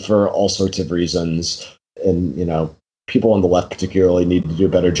happen for all sorts of reasons. And, people on the left particularly need to do a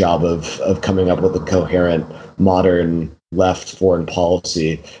better job of coming up with a coherent, modern left foreign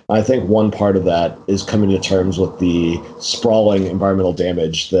policy. I think one part of that is coming to terms with the sprawling environmental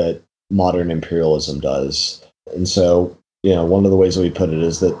damage that modern imperialism does. And so, one of the ways that we put it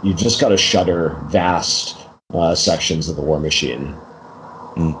is that you just got to shutter vast sections of the war machine.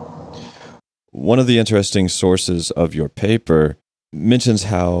 Mm. One of the interesting sources of your paper mentions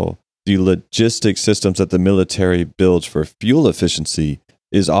how the logistic systems that the military builds for fuel efficiency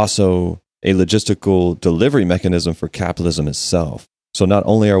is also a logistical delivery mechanism for capitalism itself. So not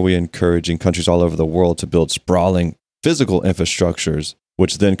only are we encouraging countries all over the world to build sprawling physical infrastructures,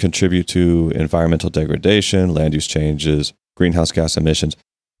 which then contribute to environmental degradation, land use changes, greenhouse gas emissions,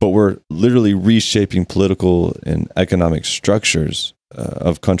 but we're literally reshaping political and economic structures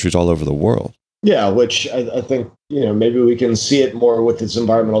of countries all over the world. Yeah, which I think, maybe we can see it more with its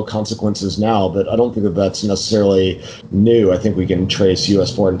environmental consequences now, but I don't think that that's necessarily new. I think we can trace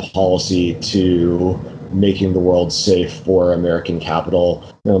U.S. foreign policy to making the world safe for American capital,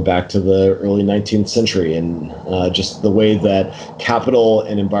 back to the early 19th century. And just the way that capital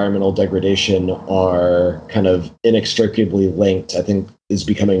and environmental degradation are kind of inextricably linked, I think is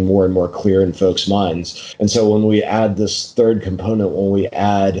becoming more and more clear in folks' minds. And so when we add this third component, when we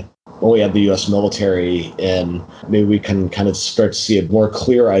add the U.S. military in, maybe we can kind of start to see a more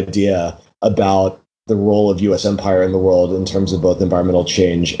clear idea about the role of U.S. empire in the world in terms of both environmental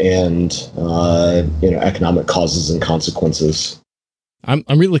change and economic causes and consequences. I'm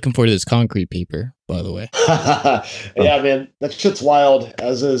really looking forward to this concrete paper, by the way. Yeah, man, that shit's wild.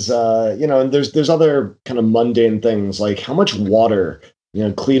 As is, and there's other kind of mundane things like how much water,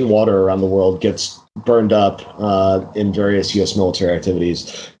 clean water around the world gets burned up in various U.S. military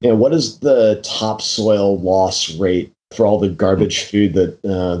activities. What is the topsoil loss rate for all the garbage food that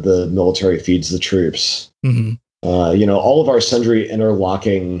the military feeds the troops? Mm-hmm. All of our sundry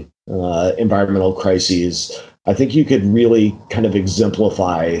interlocking environmental crises, I think you could really kind of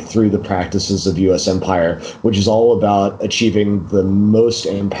exemplify through the practices of U.S. empire, which is all about achieving the most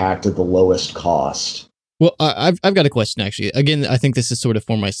impact at the lowest cost. Well, I've got a question, actually. Again, I think this is sort of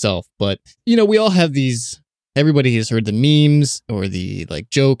for myself, but, we all have these, everybody has heard the memes or the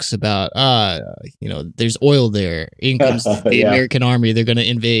jokes about, there's oil there. In comes the American army. They're going to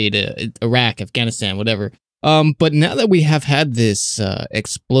invade Iraq, Afghanistan, whatever. But now that we have had this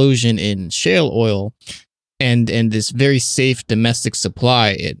explosion in shale oil and this very safe domestic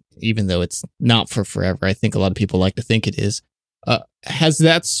supply, even though it's not for forever, I think a lot of people like to think it is, has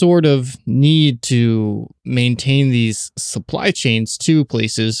that sort of need to maintain these supply chains to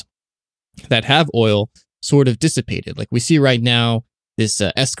places that have oil sort of dissipated? Like we see right now, this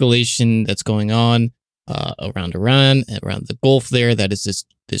escalation that's going on around Iran, around the Gulf there, that is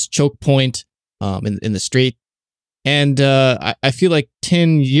this choke point in the Strait. And I feel like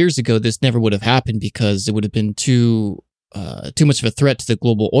 10 years ago, this never would have happened because it would have been too much of a threat to the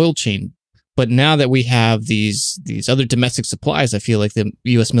global oil chain. But now that we have these other domestic supplies, I feel like the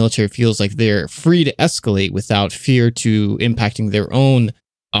U.S. military feels like they're free to escalate without fear to impacting their own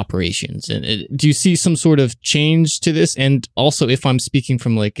operations. And do you see some sort of change to this? And also, if I'm speaking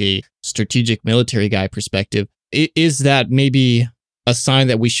from a strategic military guy perspective, is that maybe a sign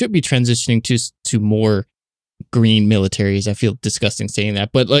that we should be transitioning to more green militaries? I feel disgusting saying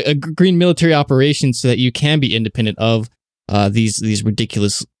that, but a green military operation so that you can be independent of these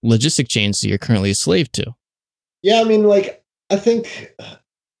ridiculous logistic chains that you're currently a slave to. Yeah, I mean, I think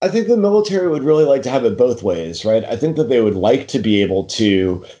the military would really like to have it both ways, right? I think that they would like to be able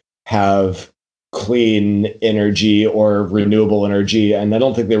to have clean energy or renewable energy, and I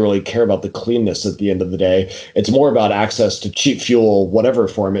don't think they really care about the cleanness at the end of the day. It's more about access to cheap fuel, whatever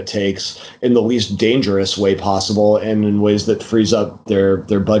form it takes, in the least dangerous way possible, and in ways that frees up their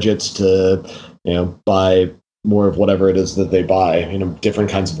budgets to, buy more of whatever it is that they buy, different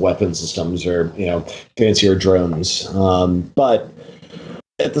kinds of weapon systems or, fancier drones. But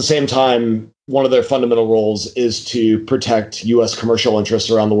at the same time, one of their fundamental roles is to protect U.S. commercial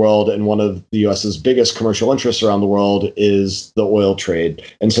interests around the world. And one of the U.S.'s biggest commercial interests around the world is the oil trade.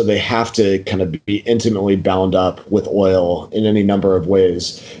 And so they have to kind of be intimately bound up with oil in any number of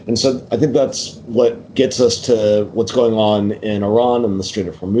ways. And so I think that's what gets us to what's going on in Iran and the Strait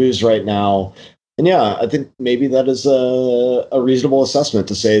of Hormuz right now. And yeah, I think maybe that is a reasonable assessment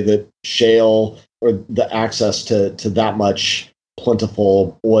to say that shale or the access to that much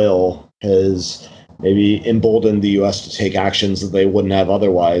plentiful oil has maybe emboldened the U.S. to take actions that they wouldn't have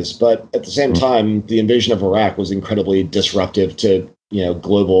otherwise. But at the same time, the invasion of Iraq was incredibly disruptive to,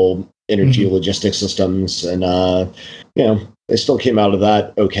 global energy logistics systems. And, they still came out of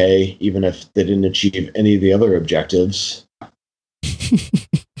that okay, even if they didn't achieve any of the other objectives.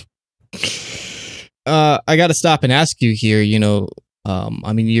 I got to stop and ask you here,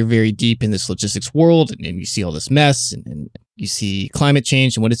 I mean, you're very deep in this logistics world and you see all this mess and you see climate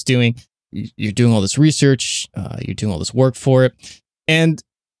change and what it's doing. You're doing all this research, you're doing all this work for it. And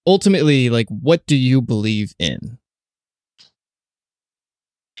ultimately, like, what do you believe in?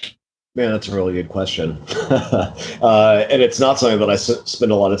 Man, that's a really good question. And it's not something that I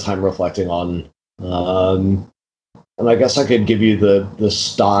spend a lot of time reflecting on. And I guess I could give you the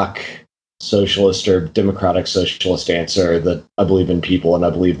stock socialist or democratic socialist answer that I believe in people, and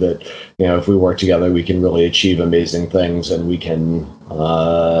I believe that, if we work together, we can really achieve amazing things, and we can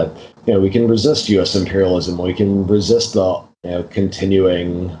we can resist U.S. imperialism. We can resist the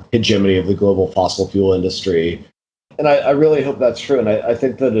continuing hegemony of the global fossil fuel industry. And I really hope that's true. And I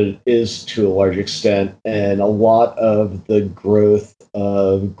think that it is to a large extent. And a lot of the growth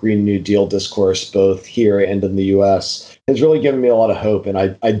of Green New Deal discourse, both here and in the US, has really given me a lot of hope.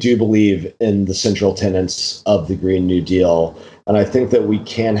 And I do believe in the central tenets of the Green New Deal. And I think that we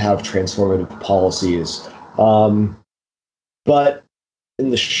can have transformative policies. But in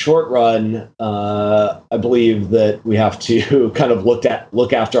the short run, I believe that we have to kind of look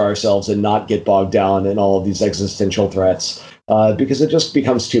after ourselves and not get bogged down in all of these existential threats, because it just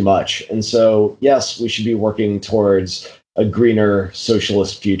becomes too much. And so, yes, we should be working towards a greener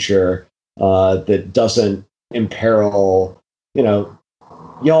socialist future that doesn't imperil,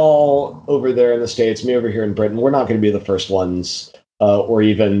 y'all over there in the States, me over here in Britain. We're not going to be the first ones. Or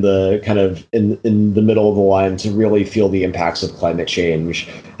even the kind of in the middle of the line to really feel the impacts of climate change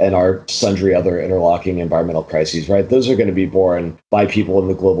and our sundry other interlocking environmental crises, right? Those are going to be borne by people in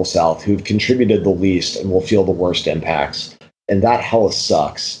the global South who've contributed the least and will feel the worst impacts. And that hell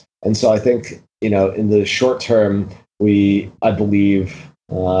sucks. And so I think, in the short term, I believe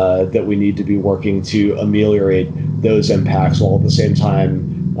that we need to be working to ameliorate those impacts while at the same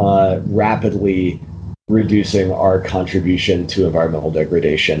time rapidly reducing our contribution to environmental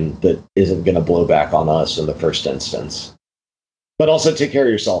degradation that isn't going to blow back on us in the first instance. But also take care of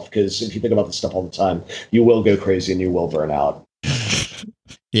yourself, because if you think about this stuff all the time, you will go crazy and you will burn out.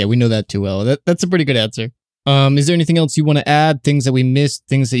 Yeah, we know that too well. That's a pretty good answer. Is there anything else you want to add? Things that we missed?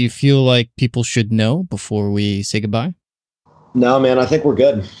 Things that you feel like people should know before we say goodbye? No, man, I think we're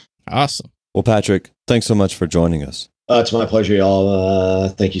good. Awesome. Well, Patrick, thanks so much for joining us. It's my pleasure, y'all.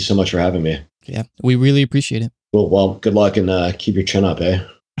 Thank you so much for having me. Yeah, we really appreciate it. Cool. Well, good luck and keep your chin up, eh?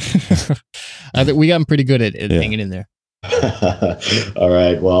 I think we got pretty good at hanging in there. All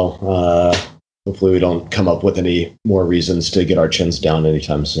right. Well, hopefully we don't come up with any more reasons to get our chins down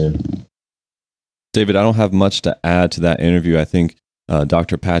anytime soon. David, I don't have much to add to that interview. I think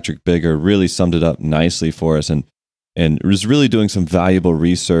Dr. Patrick Bigger really summed it up nicely for us and was really doing some valuable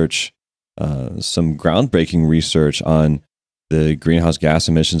research, some groundbreaking research on the greenhouse gas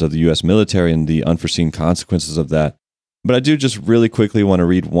emissions of the U.S. military and the unforeseen consequences of that. But I do just really quickly want to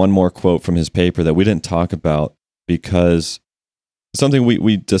read one more quote from his paper that we didn't talk about, because something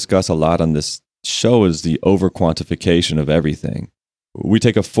we discuss a lot on this show is the over-quantification of everything. We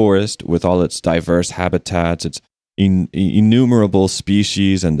take a forest with all its diverse habitats, its innumerable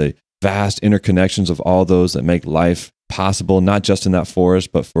species, and the vast interconnections of all those that make life possible, not just in that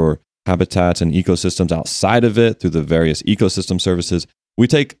forest, but for habitats and ecosystems outside of it through the various ecosystem services. We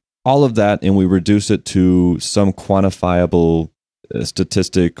take all of that and we reduce it to some quantifiable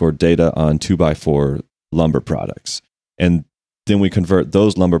statistic or data on 2x4 lumber products. And then we convert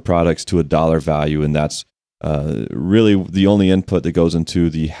those lumber products to a dollar value. And that's really the only input that goes into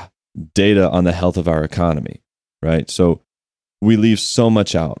the data on the health of our economy, right? So we leave so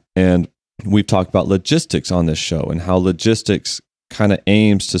much out. And we've talked about logistics on this show and how logistics kind of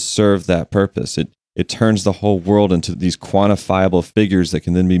aims to serve that purpose. It turns the whole world into these quantifiable figures that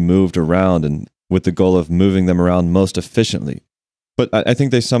can then be moved around, and with the goal of moving them around most efficiently. But I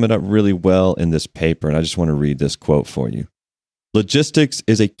think they sum it up really well in this paper, and I just want to read this quote for you. Logistics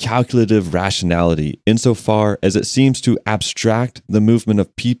is a calculative rationality insofar as it seems to abstract the movement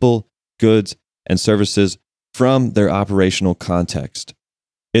of people, goods, and services from their operational context.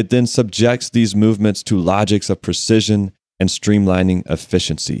 It then subjects these movements to logics of precision and streamlining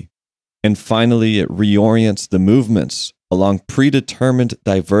efficiency. And finally, it reorients the movements along predetermined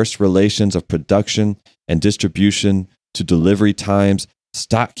diverse relations of production and distribution to delivery times,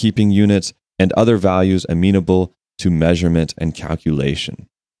 stock keeping units, and other values amenable to measurement and calculation.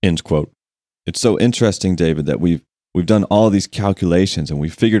 End quote. It's so interesting, David, that we've done all these calculations and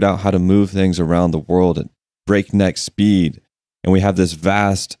we've figured out how to move things around the world at breakneck speed. And we have this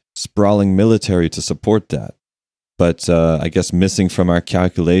vast, sprawling military to support that. But I guess missing from our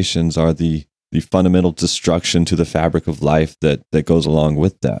calculations are the fundamental destruction to the fabric of life that goes along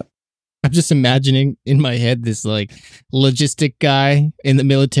with that. I'm just imagining in my head this like logistic guy in the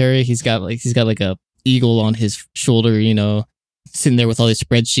military. He's got like a eagle on his shoulder, sitting there with all these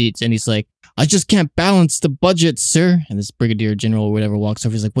spreadsheets, and he's like, I just can't balance the budget, sir. And this brigadier general or whatever walks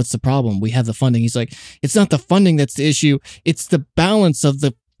over. He's like, what's the problem? We have the funding. He's like, it's not the funding that's the issue. It's the balance of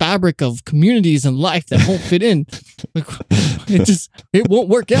the fabric of communities and life that won't fit in. Like, it won't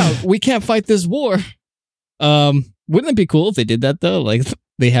work out. We can't fight this war. Wouldn't it be cool if they did that though? Like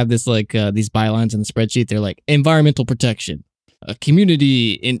they have this these bylines in the spreadsheet. They're like environmental protection,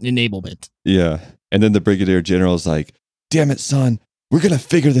 community enablement. Yeah. And then the brigadier general is like, damn it, son, we're going to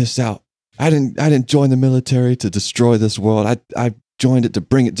figure this out. I didn't join the military to destroy this world. I joined it to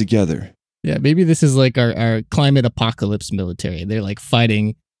bring it together. Yeah, maybe this is like our climate apocalypse military. They're like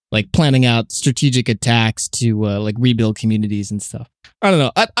fighting, like planning out strategic attacks to like rebuild communities and stuff. I don't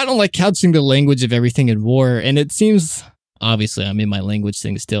know. I don't like couching the language of everything in war, and it seems obviously I'm in my language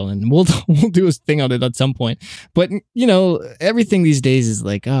thing still, and we'll do a thing on it at some point. But you know, everything these days is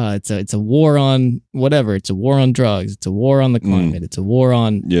like, it's a war on whatever. It's a war on drugs. It's a war on the climate. It's a war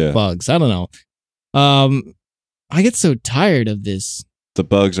on bugs. I don't know. I get so tired of this. The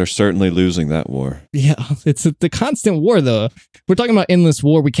bugs are certainly losing that war. Yeah, it's the constant war, though. We're talking about endless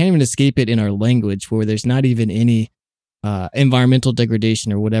war. We can't even escape it in our language, where there's not even any environmental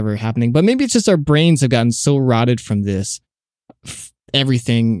degradation or whatever happening. But maybe it's just our brains have gotten so rotted from this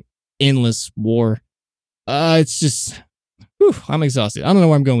everything endless war. It's just, I'm exhausted. I don't know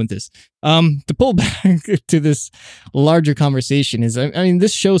where I'm going with this. To pull back to this larger conversation is, I mean,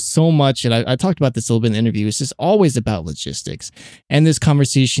 this shows so much, and I talked about this a little bit in the interview. It's just always about logistics, and this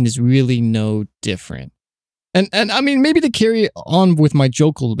conversation is really no different. And I mean, maybe to carry on with my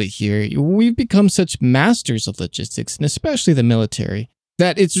joke a little bit here, we've become such masters of logistics, and especially the military,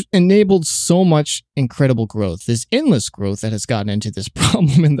 that it's enabled so much incredible growth, this endless growth that has gotten into this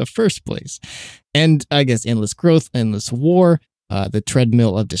problem in the first place. And I guess endless growth, endless war, the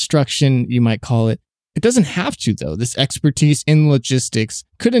treadmill of destruction, you might call it. It doesn't have to, though. This expertise in logistics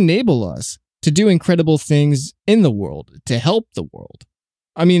could enable us to do incredible things in the world, to help the world.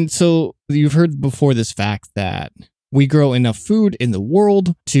 I mean, so you've heard before this fact that we grow enough food in the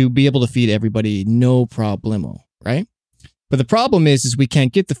world to be able to feed everybody, no problemo, right? But the problem is we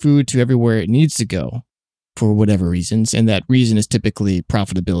can't get the food to everywhere it needs to go for whatever reasons, and that reason is typically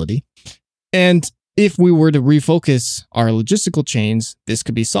profitability. And if we were to refocus our logistical chains, this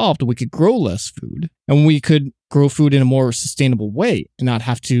could be solved. We could grow less food, and we could grow food in a more sustainable way and not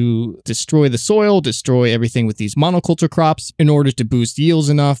have to destroy the soil, destroy everything with these monoculture crops in order to boost yields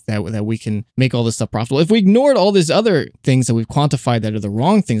enough that we can make all this stuff profitable. If we ignored all these other things that we've quantified that are the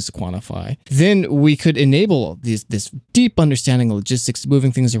wrong things to quantify, then we could enable this deep understanding of logistics,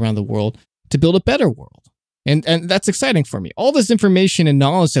 moving things around the world to build a better world. And that's exciting for me. All this information and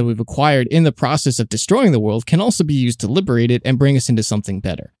knowledge that we've acquired in the process of destroying the world can also be used to liberate it and bring us into something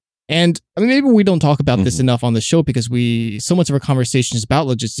better. And I mean, maybe we don't talk about this enough on the show because so much of our conversations about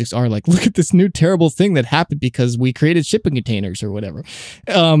logistics are like, look at this new terrible thing that happened because we created shipping containers or whatever.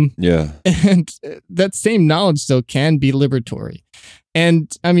 And that same knowledge, though, can be liberatory.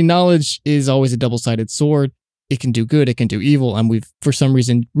 And I mean, knowledge is always a double-sided sword. It can do good, it can do evil. And we've, for some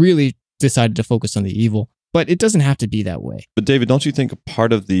reason, really decided to focus on the evil. But it doesn't have to be that way. But David, don't you think a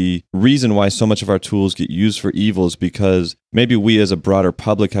part of the reason why so much of our tools get used for evil is because maybe we as a broader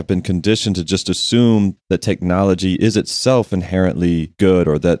public have been conditioned to just assume that technology is itself inherently good,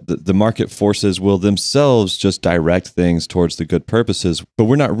 or that the market forces will themselves just direct things towards the good purposes, but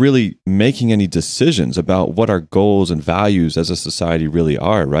we're not really making any decisions about what our goals and values as a society really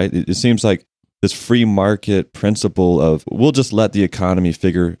are, right? It seems like this free market principle of we'll just let the economy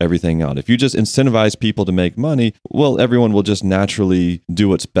figure everything out. If you just incentivize people to make money, well, everyone will just naturally do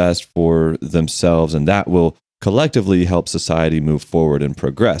what's best for themselves, and that will collectively help society move forward and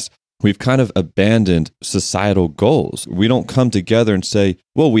progress. We've kind of abandoned societal goals. We don't come together and say,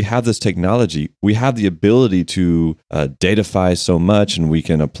 well, we have this technology. We have the ability to datafy so much, and we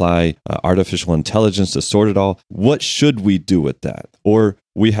can apply artificial intelligence to sort it all. What should we do with that? Or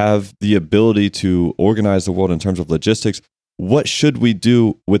we have the ability to organize the world in terms of logistics. What should we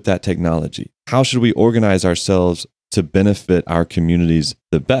do with that technology? How should we organize ourselves to benefit our communities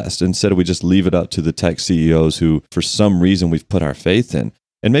the best, instead of we just leave it up to the tech CEOs who, for some reason, we've put our faith in?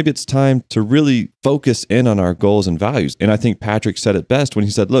 And maybe it's time to really focus in on our goals and values. And I think Patrick said it best when he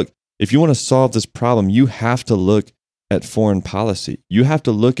said, look, if you want to solve this problem, you have to look at foreign policy. You have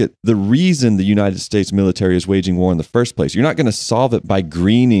to look at the reason the United States military is waging war in the first place. You're not going to solve it by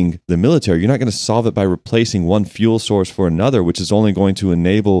greening the military. You're not going to solve it by replacing one fuel source for another, which is only going to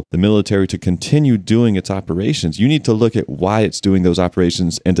enable the military to continue doing its operations. You need to look at why it's doing those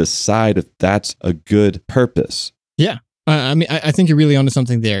operations and decide if that's a good purpose. Yeah. I mean, I think you're really onto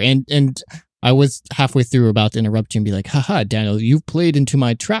something there. And I was halfway through about to interrupt you and be like, haha, Daniel, you've played into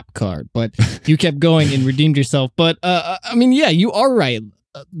my trap card, but you kept going and redeemed yourself. But I mean, yeah, you are right.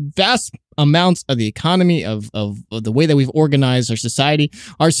 Vast amounts of the economy of the way that we've organized our society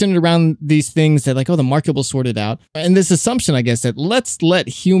are centered around these things that like, oh, the market will sort it out. And this assumption, I guess, that let's let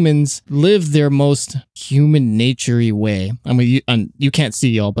humans live their most human nature-y way. I mean, you can't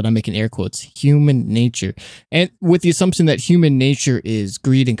see y'all, but I'm making air quotes, human nature. And with the assumption that human nature is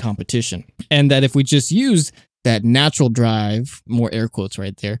greed and competition. And that if we just use that natural drive, more air quotes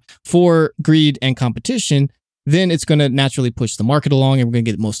right there, for greed and competition, then it's going to naturally push the market along and we're going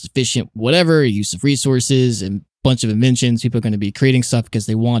to get the most efficient, whatever, use of resources and bunch of inventions. People are going to be creating stuff because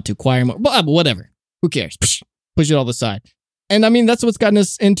they want to acquire more, blah, blah, whatever. Who cares? Push it all aside. And I mean, that's what's gotten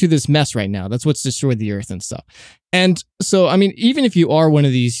us into this mess right now. That's what's destroyed the earth and stuff. And so, I mean, even if you are one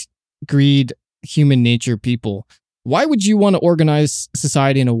of these greed, human nature people, why would you want to organize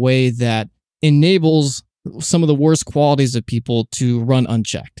society in a way that enables some of the worst qualities of people to run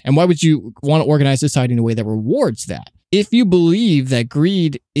unchecked? And why would you want to organize society in a way that rewards that? If you believe that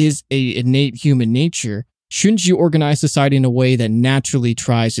greed is a innate human nature, shouldn't you organize society in a way that naturally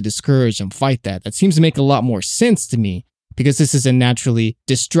tries to discourage and fight that? That seems to make a lot more sense to me because this is a naturally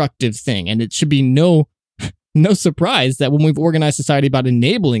destructive thing. And it should be no surprise that when we've organized society about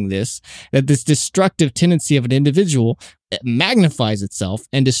enabling this, that this destructive tendency of an individual magnifies itself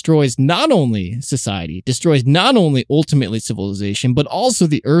and destroys not only society, destroys not only ultimately civilization, but also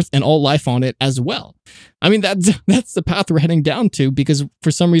the earth and all life on it as well. I mean, that's the path we're heading down to because for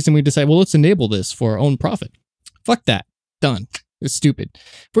some reason we decide, well, let's enable this for our own profit. Fuck that. Done. It's stupid.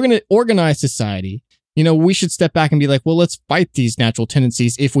 If we're going to organize society, we should step back and be like, well, let's fight these natural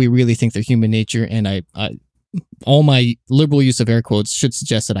tendencies if we really think they're human nature. And all my liberal use of air quotes should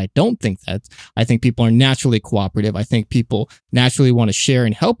suggest that I don't think that. I think people are naturally cooperative. I think people naturally want to share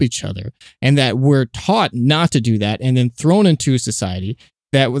and help each other, and that we're taught not to do that and then thrown into a society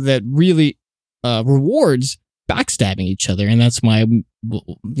that really rewards backstabbing each other. And that's why,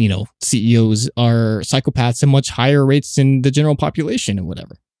 CEOs are psychopaths at much higher rates than the general population and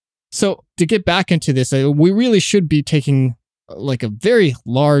whatever. So to get back into this, we really should be taking like a very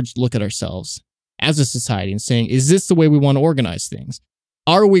large look at ourselves as a society and saying, is this the way we want to organize things?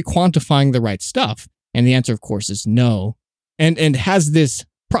 Are we quantifying the right stuff? And the answer, of course, is no. And has this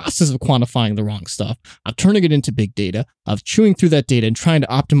process of quantifying the wrong stuff, of turning it into big data, of chewing through that data and trying to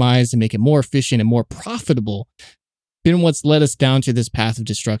optimize and make it more efficient and more profitable, been what's led us down to this path of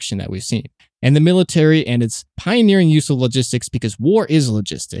destruction that we've seen. And the military and its pioneering use of logistics, because war is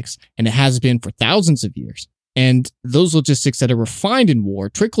logistics, and it has been for thousands of years. And those logistics that are refined in war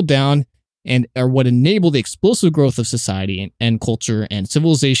trickle down and are what enable the explosive growth of society and culture and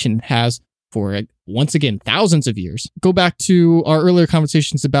civilization has for, once again, thousands of years. Go back to our earlier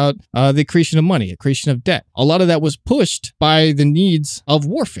conversations about the creation of money, the creation of debt. A lot of that was pushed by the needs of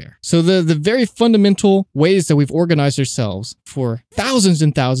warfare. So the very fundamental ways that we've organized ourselves for thousands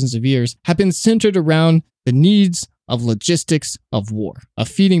and thousands of years have been centered around the needs of logistics of war, of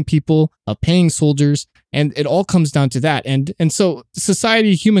feeding people, of paying soldiers, and it all comes down to that. And so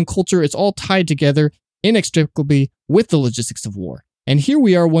society, human culture, it's all tied together inextricably with the logistics of war. And here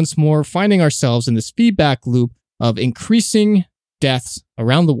we are once more finding ourselves in this feedback loop of increasing deaths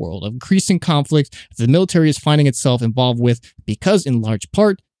around the world, of increasing conflicts that the military is finding itself involved with because in large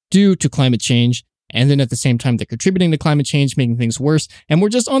part due to climate change. And then at the same time, they're contributing to climate change, making things worse. And we're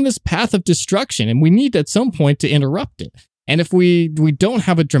just on this path of destruction, and we need at some point to interrupt it. And if we don't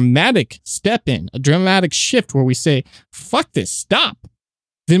have a dramatic step in, a dramatic shift where we say, fuck this, stop,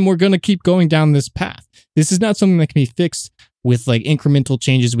 then we're going to keep going down this path. This is not something that can be fixed with like incremental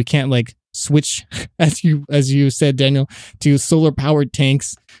changes. We can't like switch, as you said, Daniel, to solar powered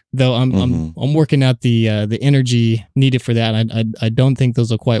tanks. Though I'm working out the energy needed for that. I don't think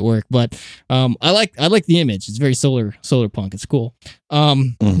those will quite work, but I like the image. It's very solar punk. It's cool.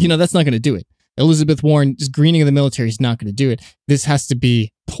 That's not going to do it. Elizabeth Warren just greening of the military is not going to do it. This has to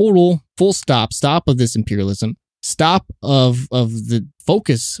be total full stop of this imperialism, stop of the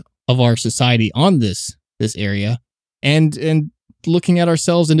focus of our society on this area, and looking at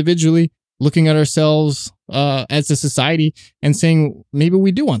ourselves individually, looking at ourselves as a society and saying, maybe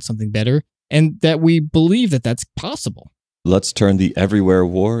we do want something better and that we believe that that's possible. Let's turn the everywhere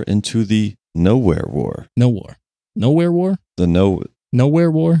war into the nowhere war. Nowhere war?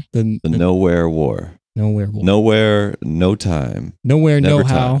 Nowhere war? The nowhere war. Nowhere war. Nowhere, no time. Nowhere, Never no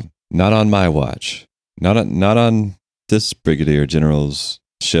how. time. Not on my watch. Not on this Brigadier General's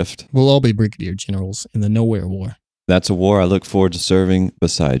shift. We'll all be Brigadier Generals in the nowhere war. That's a war I look forward to serving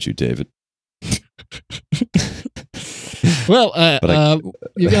beside you, David. Well,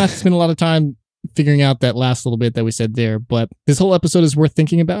 you're going to have to spend a lot of time figuring out that last little bit that we said there, but this whole episode is worth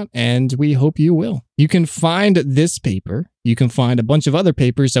thinking about, and we hope you will. You can find this paper. You can find a bunch of other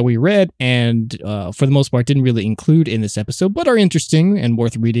papers that we read and, for the most part, didn't really include in this episode, but are interesting and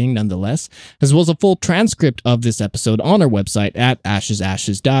worth reading nonetheless, as well as a full transcript of this episode on our website at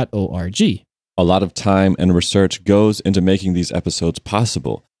ashesashes.org. A lot of time and research goes into making these episodes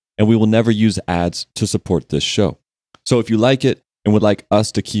possible, and we will never use ads to support this show. So if you like it and would like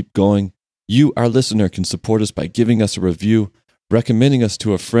us to keep going, you, our listener, can support us by giving us a review, recommending us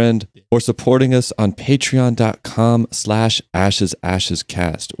to a friend, or supporting us on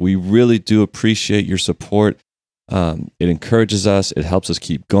patreon.com/ashesashescast. We really do appreciate your support. It encourages us. It helps us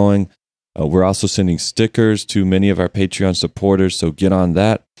keep going. We're also sending stickers to many of our Patreon supporters, so get on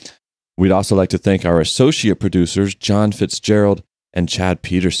that. We'd also like to thank our associate producers, John Fitzgerald and Chad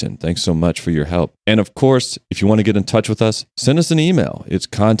Peterson. Thanks so much for your help. And of course, if you want to get in touch with us, send us an email. It's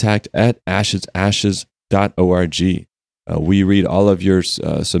contact@ashesashes.org. We read all of your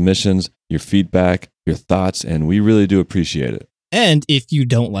submissions, your feedback, your thoughts, and we really do appreciate it. And if you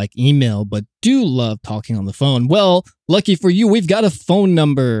don't like email but do love talking on the phone, well, lucky for you, we've got a phone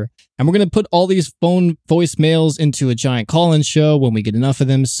number. And we're going to put all these phone voicemails into a giant call-in show when we get enough of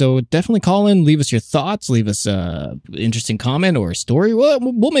them. So definitely call in, leave us your thoughts, leave us an interesting comment or a story.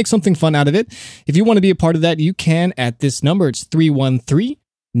 We'll make something fun out of it. If you want to be a part of that, you can at this number. It's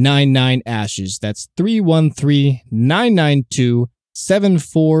 313-99-ASHES. That's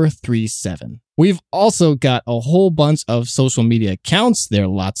 313-992-7437. We've also got a whole bunch of social media accounts. They're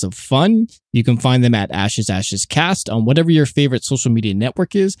lots of fun. You can find them at Ashes Ashes Cast on whatever your favorite social media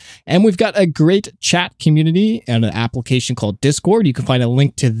network is. And we've got a great chat community and an application called Discord. You can find a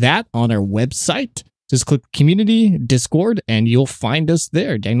link to that on our website. Just click Community, Discord, and you'll find us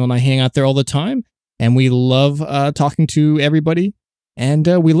there. Daniel and I hang out there all the time, and we love talking to everybody. And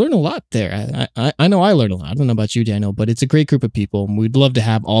we learn a lot there. I know I learn a lot. I don't know about you, Daniel, but it's a great group of people, and we'd love to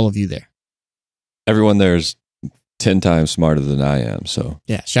have all of you there. Everyone there is 10 times smarter than I am. So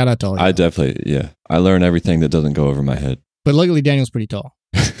yeah, shout out to all of you. I definitely, I learn everything that doesn't go over my head. But luckily, Daniel's pretty tall.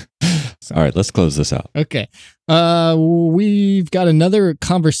 All right, let's close this out. Okay. We've got another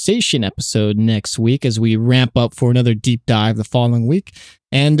conversation episode next week as we ramp up for another deep dive the following week.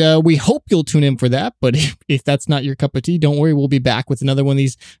 And we hope you'll tune in for that. But if that's not your cup of tea, don't worry. We'll be back with another one of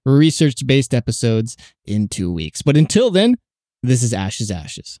these research-based episodes in 2 weeks. But until then, this is Ashes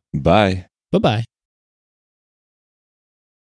Ashes. Bye. Bye-bye.